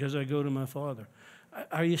works, because I go to my Father.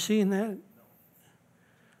 Are you seeing that?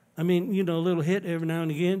 I mean, you know, a little hit every now and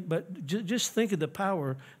again, but just think of the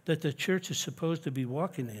power that the church is supposed to be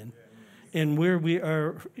walking in and where we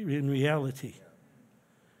are in reality.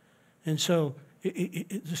 And so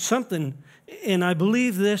it's something, and I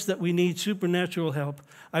believe this, that we need supernatural help.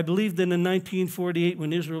 I believe that in 1948,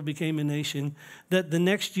 when Israel became a nation, that the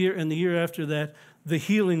next year and the year after that, the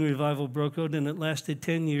healing revival broke out, and it lasted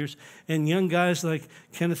 10 years. And young guys like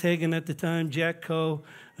Kenneth Hagin at the time, Jack Coe,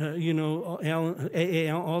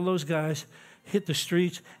 Alan, all those guys hit the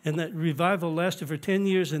streets, and that revival lasted for 10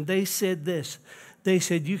 years. And they said this. They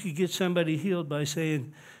said you could get somebody healed by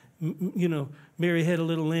saying, you know, Mary had a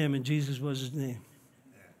little lamb and Jesus was his name.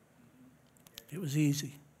 It was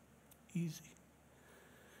easy. Easy.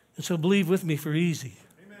 And so believe with me for easy.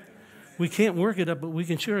 Amen. We can't work it up, but we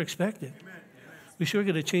can sure expect it. Amen. We sure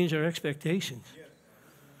got to change our expectations. Yes.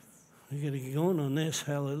 We got to get going on this.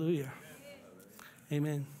 Hallelujah.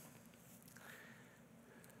 Amen.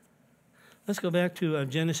 Let's go back to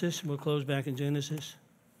Genesis. We'll close back in Genesis.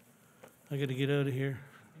 I got to get out of here.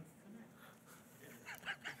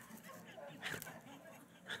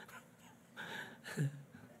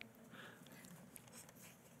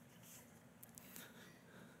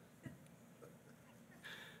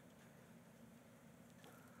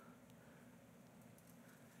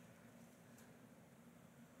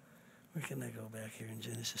 Where can I go back here in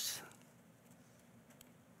Genesis?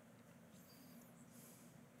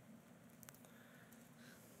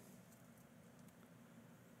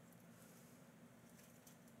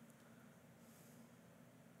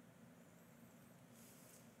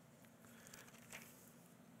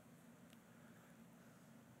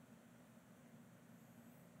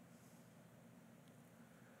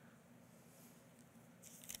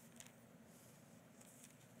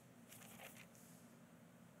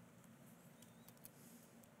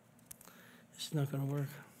 It's not going to work.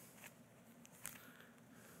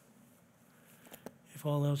 If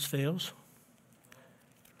all else fails,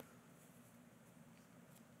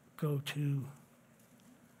 go to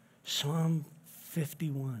Psalm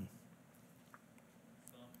 51.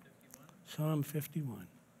 Psalm 51.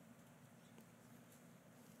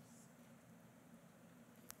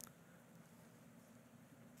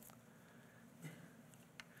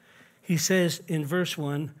 He says in verse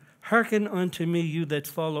 1, hearken unto me, you that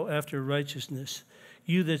follow after righteousness,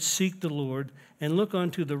 you that seek the Lord, and look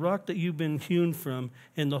unto the rock that you've been hewn from,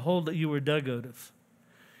 and the hole that you were dug out of.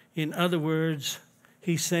 In other words,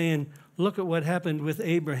 he's saying, look at what happened with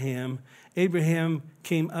Abraham. Abraham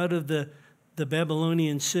came out of the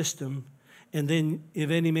Babylonian system, and then if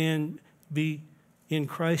any man be in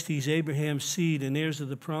Christ he's Abraham's seed and heirs of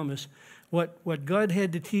the promise. What God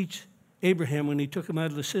had to teach Abraham when he took him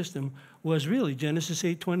out of the system was really Genesis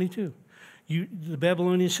 8:22. The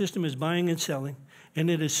Babylonian system is buying and selling, and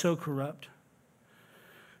it is so corrupt.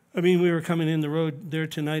 I mean, we were coming in the road there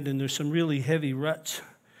tonight, and there's some really heavy ruts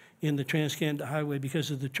in the Trans-Canada Highway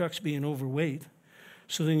because of the trucks being overweight.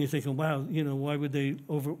 So then you're thinking, wow, you know, why would they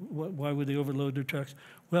overload their trucks?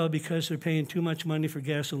 Well, because they're paying too much money for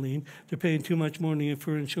gasoline. They're paying too much money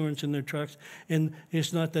for insurance in their trucks. And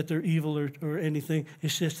it's not that they're evil or anything.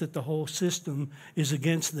 It's just that the whole system is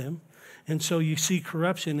against them. And so you see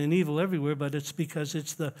corruption and evil everywhere, but it's because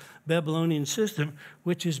it's the Babylonian system,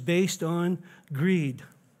 which is based on greed.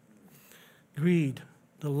 Greed,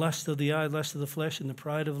 the lust of the eye, lust of the flesh, and the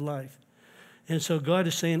pride of life. And so God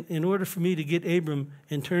is saying, in order for me to get Abram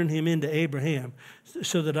and turn him into Abraham,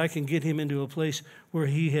 so that I can get him into a place where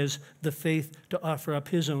he has the faith to offer up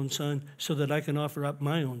his own son, so that I can offer up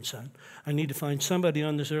my own son, I need to find somebody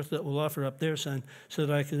on this earth that will offer up their son, so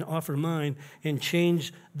that I can offer mine and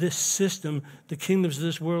change this system. The kingdoms of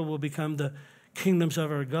this world will become the kingdoms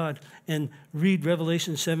of our God. And read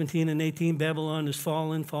Revelation 17 and 18. Babylon is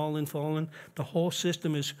fallen, fallen, fallen. The whole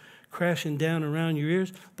system is crashing down around your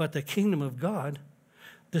ears. But the kingdom of God,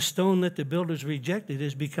 the stone that the builders rejected,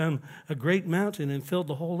 has become a great mountain and filled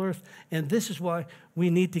the whole earth. And this is why we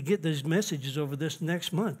need to get these messages over this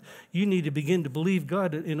next month. You need to begin to believe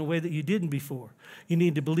God in a way that you didn't before. You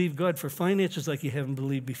need to believe God for finances like you haven't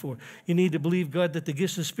believed before. You need to believe God that the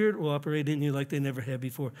gifts of the Spirit will operate in you like they never have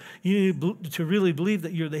before. You need to really believe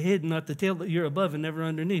that you're the head and not the tail, that you're above and never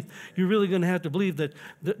underneath. You're really going to have to believe that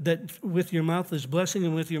with your mouth is blessing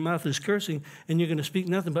and with your mouth is cursing, and you're going to speak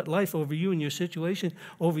nothing but life over you and your situation,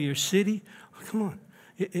 over your city. Oh, come on.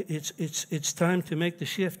 It's time to make the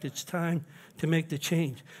shift. It's time to make the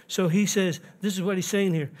change. So he says, this is what he's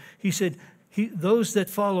saying here. He said, those that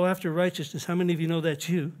follow after righteousness, how many of you know that's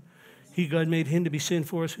you? God made him to be sin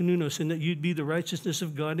for us who knew no sin, that you'd be the righteousness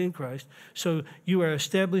of God in Christ. So you are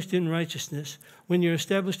established in righteousness. When you're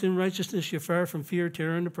established in righteousness, you're far from fear,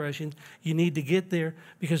 terror, and oppression. You need to get there,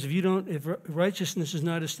 because if righteousness is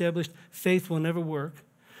not established, faith will never work.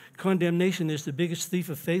 Condemnation is the biggest thief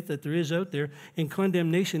of faith that there is out there, and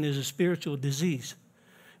condemnation is a spiritual disease.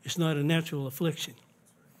 It's not a natural affliction.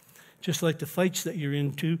 Just like the fights that you're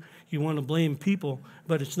into, you want to blame people,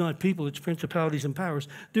 but it's not people, it's principalities and powers.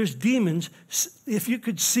 There's demons, if you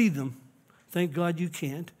could see them, thank God you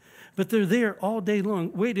can't, but they're there all day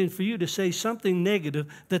long waiting for you to say something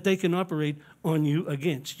negative that they can operate on you,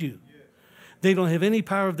 against you. They don't have any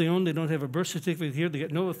power of their own. They don't have a birth certificate here. They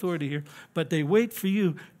got no authority here. But they wait for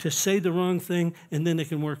you to say the wrong thing, and then they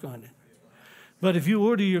can work on it. But if you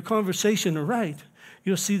order your conversation aright,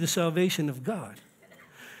 you'll see the salvation of God.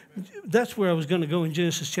 That's where I was going to go in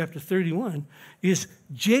Genesis chapter 31, is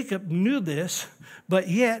Jacob knew this, but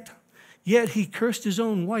yet he cursed his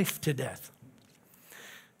own wife to death.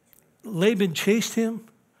 Laban chased him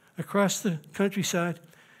across the countryside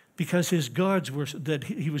because his gods were, that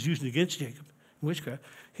he was using against Jacob, witchcraft,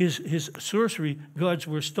 his sorcery gods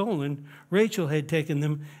were stolen. Rachel had taken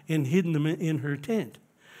them and hidden them in her tent.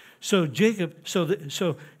 So Jacob,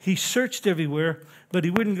 so he searched everywhere, but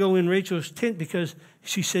he wouldn't go in Rachel's tent because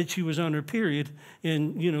she said she was on her period,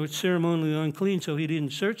 and it's ceremonially unclean, so he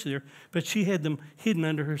didn't search there. But she had them hidden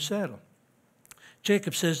under her saddle.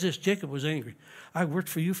 Jacob says this. Jacob was angry. I worked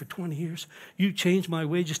for you for 20 years. You changed my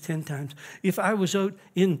wages 10 times. If I was out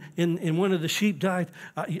in one of the sheep died,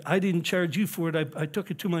 I didn't charge you for it. I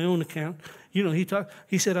took it to my own account.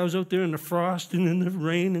 He said I was out there in the frost and in the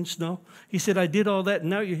rain and snow. He said I did all that, and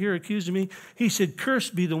now you're here accusing me. He said,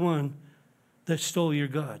 cursed be the one that stole your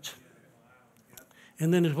gods.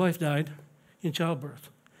 And then his wife died in childbirth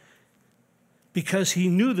because he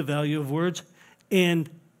knew the value of words and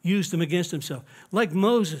used them against himself. Like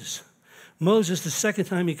Moses. Moses, the second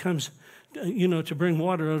time he comes, to bring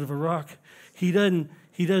water out of a rock, he doesn't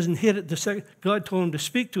hit it the second. God told him to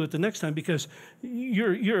speak to it the next time, because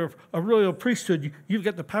you're a royal priesthood. You've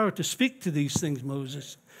got the power to speak to these things,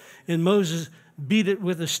 Moses. And Moses beat it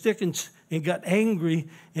with a stick and got angry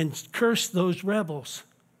and cursed those rebels.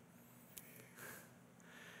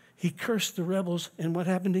 He cursed the rebels, and what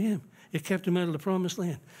happened to him? It kept him out of the promised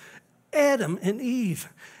land. Adam and Eve.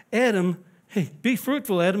 Adam, hey, be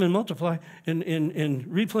fruitful, Adam, and multiply and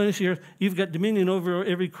replenish the earth. You've got dominion over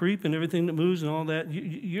every creep and everything that moves and all that.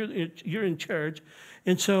 You're in charge.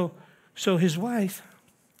 And so his wife,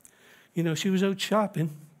 she was out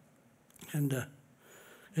shopping, and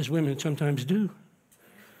as women sometimes do.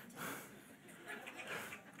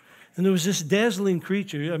 And there was this dazzling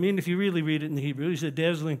creature. I mean, if you really read it in the Hebrew, he's a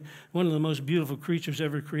dazzling, one of the most beautiful creatures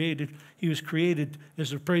ever created. He was created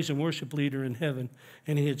as a praise and worship leader in heaven,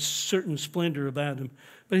 and he had certain splendor about him.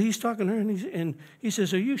 But he's talking to her, and he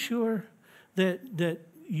says, "Are you sure that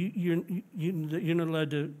you're not allowed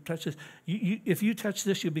to touch this? If you touch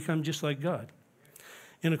this, you'll become just like God."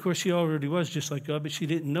 And of course, she already was just like God, but she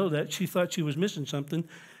didn't know that. She thought she was missing something.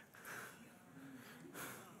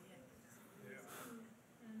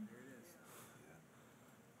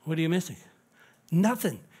 What are you missing?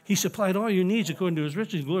 Nothing. He supplied all your needs according to his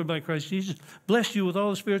riches and glory by Christ Jesus. Blessed you with all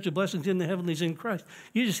the spiritual blessings in the heavenlies in Christ.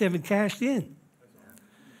 You just haven't cashed in.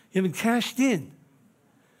 You haven't cashed in.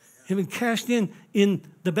 You haven't cashed in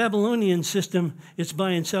the Babylonian system. It's buy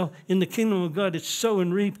and sell. In the kingdom of God, it's sow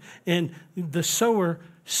and reap. And the sower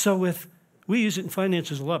soweth. We use it in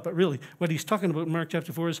finances a lot, but really what he's talking about in Mark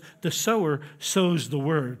chapter 4 is the sower sows the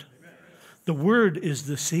word. The word is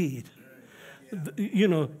the seed. You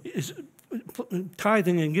know,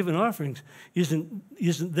 tithing and giving offerings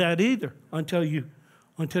isn't that either until you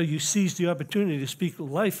seize the opportunity to speak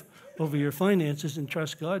life over your finances and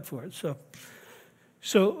trust God for it.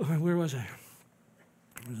 So where was I?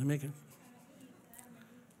 What was I making?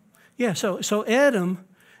 Yeah. So Adam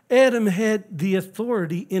had the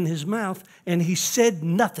authority in his mouth, and he said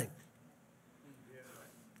nothing.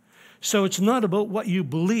 So it's not about what you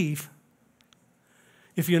believe.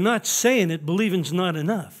 If you're not saying it, believing's not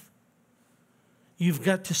enough. You've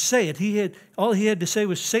got to say it. All he had to say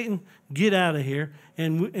was, "Satan, get out of here,"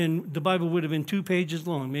 and the Bible would have been 2 pages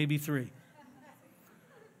long, maybe 3.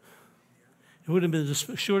 It would have been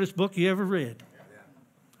the shortest book you ever read.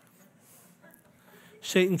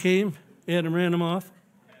 Satan came, Adam ran him off,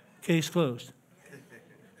 case closed.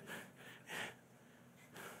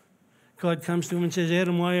 God comes to him and says,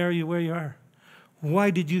 "Adam, why are you where you are?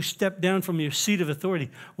 Why did you step down from your seat of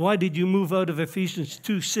authority? Why did you move out of Ephesians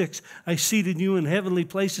 2:6? I seated you in heavenly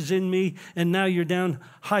places in me, and now you're down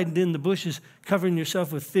hiding in the bushes, covering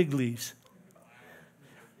yourself with fig leaves."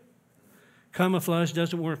 Camouflage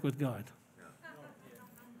doesn't work with God.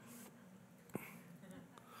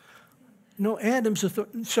 No, Adam's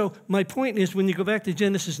authority. So my point is, when you go back to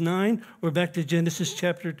Genesis 9 or back to Genesis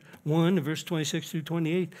chapter 1, verse 26 through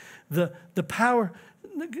 28, the power...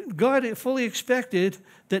 God fully expected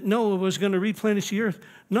that Noah was going to replenish the earth,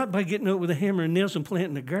 not by getting out with a hammer and nails and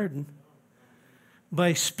planting a garden,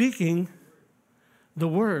 by speaking the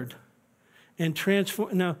word and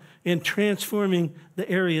transforming the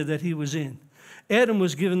area that he was in. Adam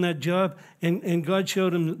was given that job, and God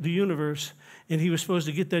showed him the universe, and he was supposed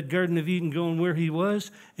to get that Garden of Eden going where he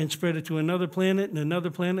was and spread it to another planet and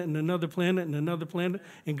another planet and another planet and another planet,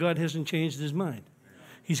 and God hasn't changed his mind.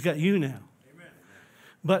 He's got you now.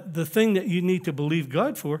 But the thing that you need to believe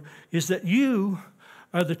God for is that you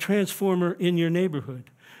are the transformer in your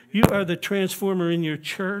neighborhood. You are the transformer in your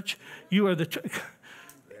church. You are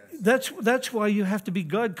that's why you have to be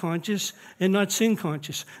God conscious and not sin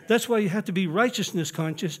conscious. That's why you have to be righteousness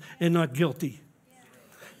conscious and not guilty.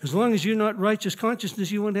 As long as you're not righteous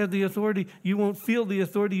consciousness, you won't have the authority. You won't feel the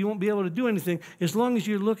authority. You won't be able to do anything. As long as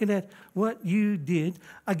you're looking at what you did.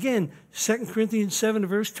 Again, 2 Corinthians 7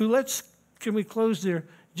 verse 2. Can we close there?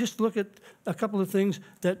 Just look at a couple of things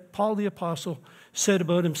that Paul the Apostle said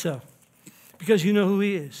about himself. Because you know who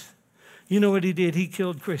he is. You know what he did. He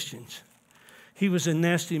killed Christians. He was a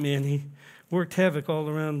nasty man. He worked havoc all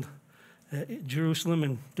around Jerusalem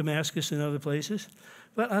and Damascus and other places.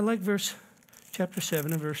 But I like chapter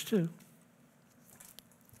 7 and verse 2.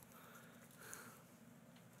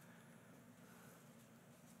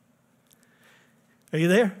 Are you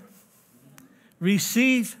there?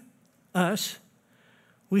 Receive us.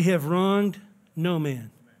 We have wronged no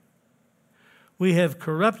man. We have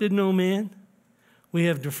corrupted no man. We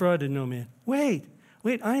have defrauded no man. Wait,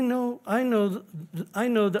 I know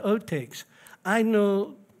the outtakes.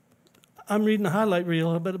 I'm reading the highlight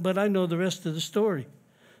reel, but I know the rest of the story.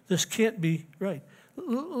 This can't be right.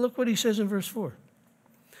 Look what he says in verse 4.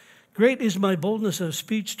 Great is my boldness of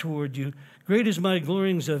speech toward you. Great is my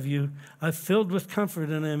gloryings of you. I'm filled with comfort,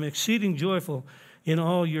 and I'm exceeding joyful in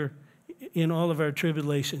all of our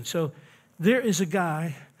tribulation. So there is a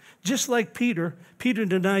guy, just like Peter. Peter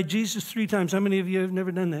denied Jesus 3 times. How many of you have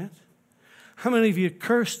never done that? How many of you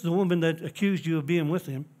cursed the woman that accused you of being with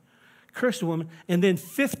him? Cursed the woman, and then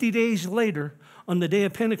 50 days later, on the day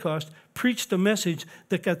of Pentecost, preached a message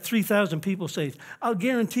that got 3,000 people saved. I'll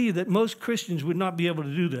guarantee you that most Christians would not be able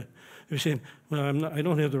to do that. They're saying, "Well, I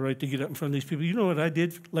don't have the right to get up in front of these people." You know what I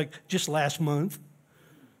did, like just last month?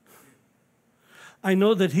 I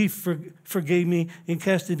know that he forgave me and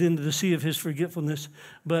cast it into the sea of his forgetfulness,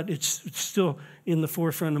 but it's still in the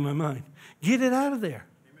forefront of my mind. Get it out of there.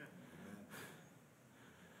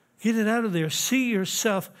 Get it out of there. See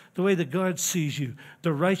yourself the way that God sees you,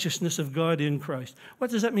 the righteousness of God in Christ.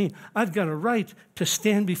 What does that mean? I've got a right to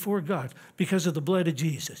stand before God because of the blood of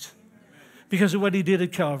Jesus, because of what he did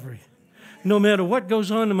at Calvary. No matter what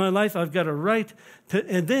goes on in my life, I've got a right to,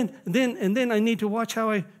 and then I need to watch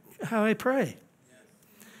how I pray.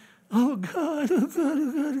 Oh God, oh God,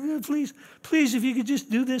 oh God, oh God, please, please, if you could just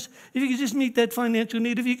do this, if you could just meet that financial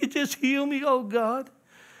need, if you could just heal me, oh God.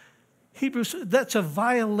 Hebrews, that's a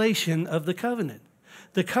violation of the covenant.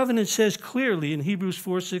 The covenant says clearly in Hebrews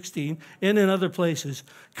 4:16 and in other places,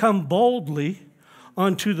 come boldly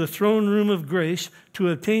onto the throne room of grace to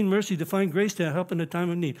obtain mercy, to find grace to help in a time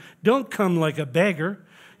of need. Don't come like a beggar.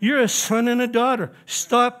 You're a son and a daughter.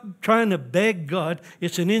 Stop trying to beg God.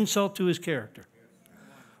 It's an insult to his character.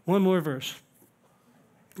 One more verse.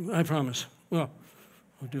 I promise. Well,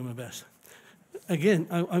 I'll do my best. Again,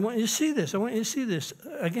 I want you to see this. I want you to see this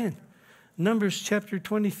again. Numbers chapter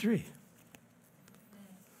 23.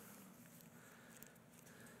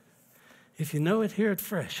 If you know it, hear it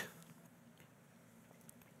fresh.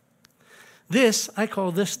 This, I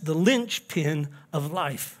call this the linchpin of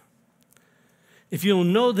life. If you'll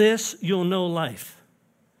know this, you'll know life.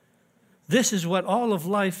 This is what all of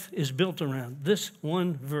life is built around, this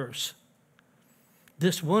one verse.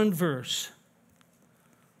 This one verse.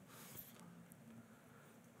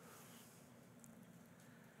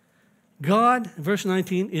 God, verse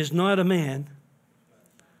 19, is not a man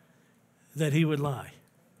that he would lie.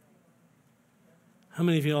 How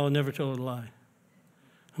many of you all never told a lie?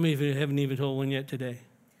 How many of you haven't even told one yet today?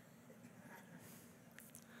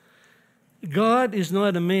 God is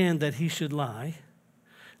not a man that he should lie,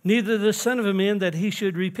 neither the son of a man that he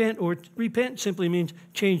should repent, or repent simply means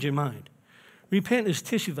change your mind. Repent is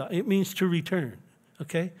teshuvah. It means to return,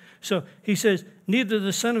 okay? So he says, neither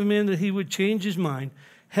the son of man that he would change his mind.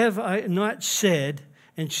 Have I not said,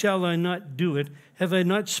 and shall I not do it? Have I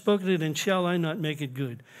not spoken it, and shall I not make it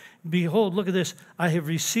good? Behold, look at this. I have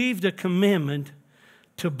received a commandment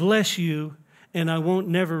to bless you, and I won't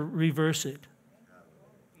never reverse it.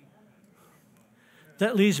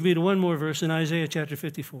 That leads me to one more verse in Isaiah chapter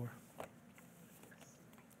 54.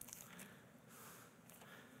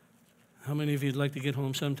 How many of you would like to get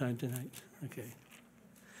home sometime tonight? Okay.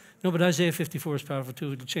 No, but Isaiah 54 is powerful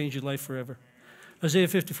too. It'll change your life forever. Isaiah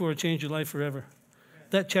 54 will change your life forever.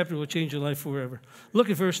 That chapter will change your life forever.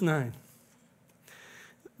 Look at verse 9.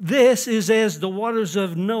 This is as the waters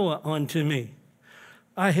of Noah unto me.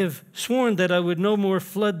 I have sworn that I would no more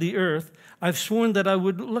flood the earth. I've sworn that I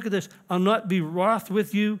would, look at this, I'll not be wroth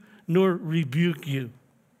with you nor rebuke you.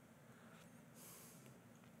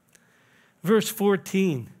 Verse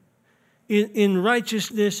 14. In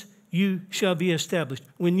righteousness you shall be established.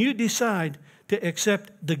 When you decide to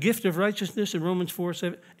accept the gift of righteousness in Romans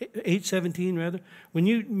 8:17 rather, when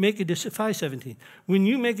you make a 5:17, when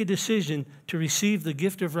you make a decision to receive the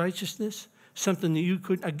gift of righteousness, something that you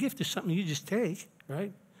could, a gift is something you just take,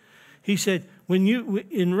 right? He said,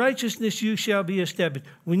 in righteousness you shall be established.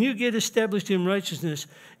 When you get established in righteousness,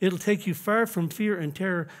 it'll take you far from fear and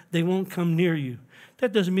terror. They won't come near you.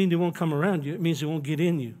 That doesn't mean they won't come around you. It means they won't get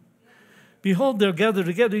in you. Behold, they'll gather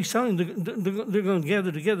together. He's telling them they're going to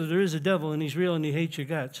gather together. There is a devil, and he's real, and he hates your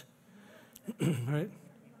guts. Right?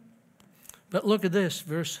 But look at this,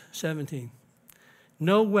 verse 17.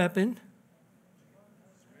 No weapon.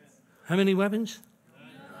 How many weapons?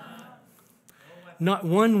 Not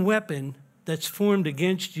one weapon that's formed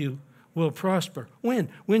against you will prosper. When?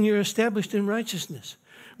 When you're established in righteousness.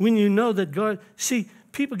 When you know that God... See,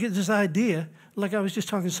 people get this idea, like I was just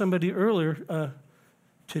talking to somebody earlier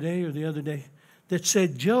today or the other day, that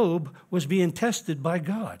said Job was being tested by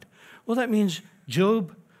God. Well, that means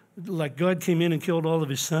Job, like God came in and killed all of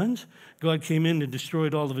his sons. God came in and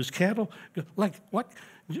destroyed all of his cattle. Like what?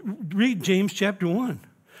 Read James chapter 1.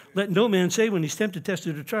 Let no man say when he's tempted,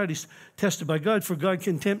 tested, or tried, he's tested by God, for God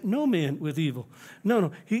can tempt no man with evil.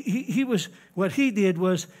 No. He was, what he did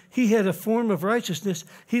was he had a form of righteousness.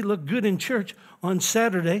 He looked good in church on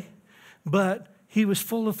Saturday, but he was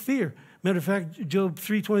full of fear. Matter of fact, Job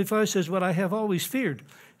 3:25 says, what I have always feared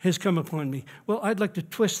has come upon me. Well, I'd like to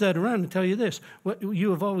twist that around and tell you this. What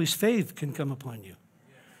you have always faith can come upon you.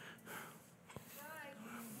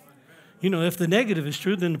 You know, if the negative is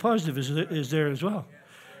true, then the positive is there as well.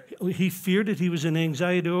 He feared it. He was in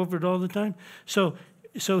anxiety over it all the time. So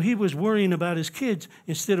he was worrying about his kids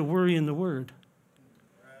instead of worrying the word.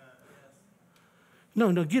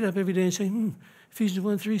 No, get up every day and say, Ephesians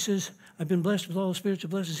 1:3 says, I've been blessed with all the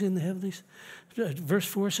spiritual blessings in the heavenlies. Verse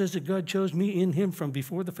 4 says that God chose me in him from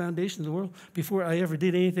before the foundation of the world. Before I ever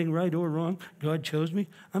did anything right or wrong, God chose me.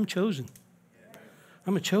 I'm chosen.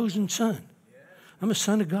 I'm a chosen son. I'm a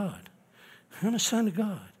son of God. I'm a son of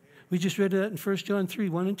God. We just read that in 1 John 3,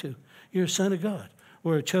 1 and 2. You're a son of God,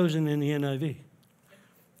 or a chosen in the NIV.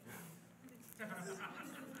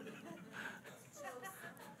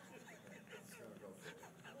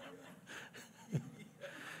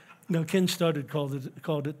 No, Ken Stoddard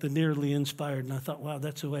called it the nearly inspired, and I thought, wow,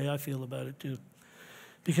 that's the way I feel about it too.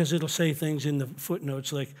 Because it'll say things in the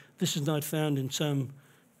footnotes like, this is not found in some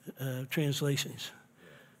translations.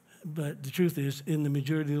 But the truth is, in the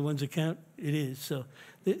majority of the ones that count, it is. So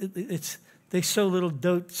they sow little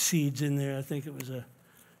dote seeds in there. I think it was a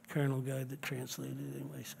Colonel guy that translated it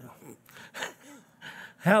anyway. So,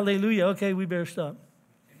 hallelujah. Okay, we better stop.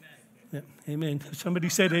 Amen. Yeah, amen. Somebody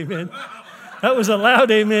said amen. That was a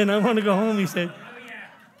loud amen. I want to go home, he said.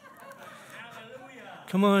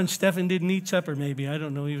 Come on, Stephen didn't eat supper maybe. I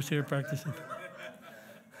don't know. He was here practicing.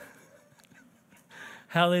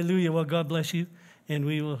 Hallelujah. Well, God bless you, and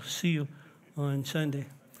we will see you on Sunday.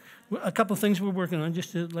 A couple things we're working on,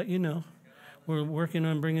 just to let you know. We're working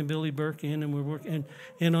on bringing Billy Burke in, and we're working.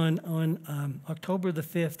 And on October the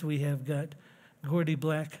 5th, we have got Gordy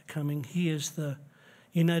Black coming. He is the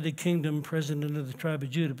United Kingdom president of the tribe of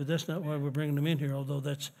Judah, but that's not why we're bringing him in here, although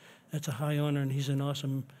that's a high honor, and he's an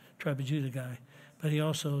awesome tribe of Judah guy. But he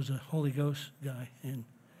also is a Holy Ghost guy, and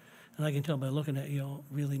I can tell by looking at you all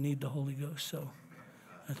really need the Holy Ghost, so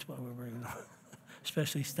that's why we're bringing him,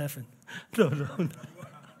 especially Stephen. No.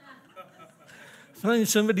 Finding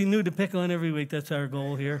somebody new to pick on every week, that's our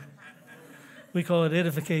goal here. We call it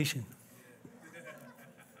edification.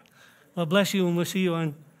 Well, bless you, and we'll see you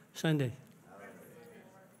on Sunday.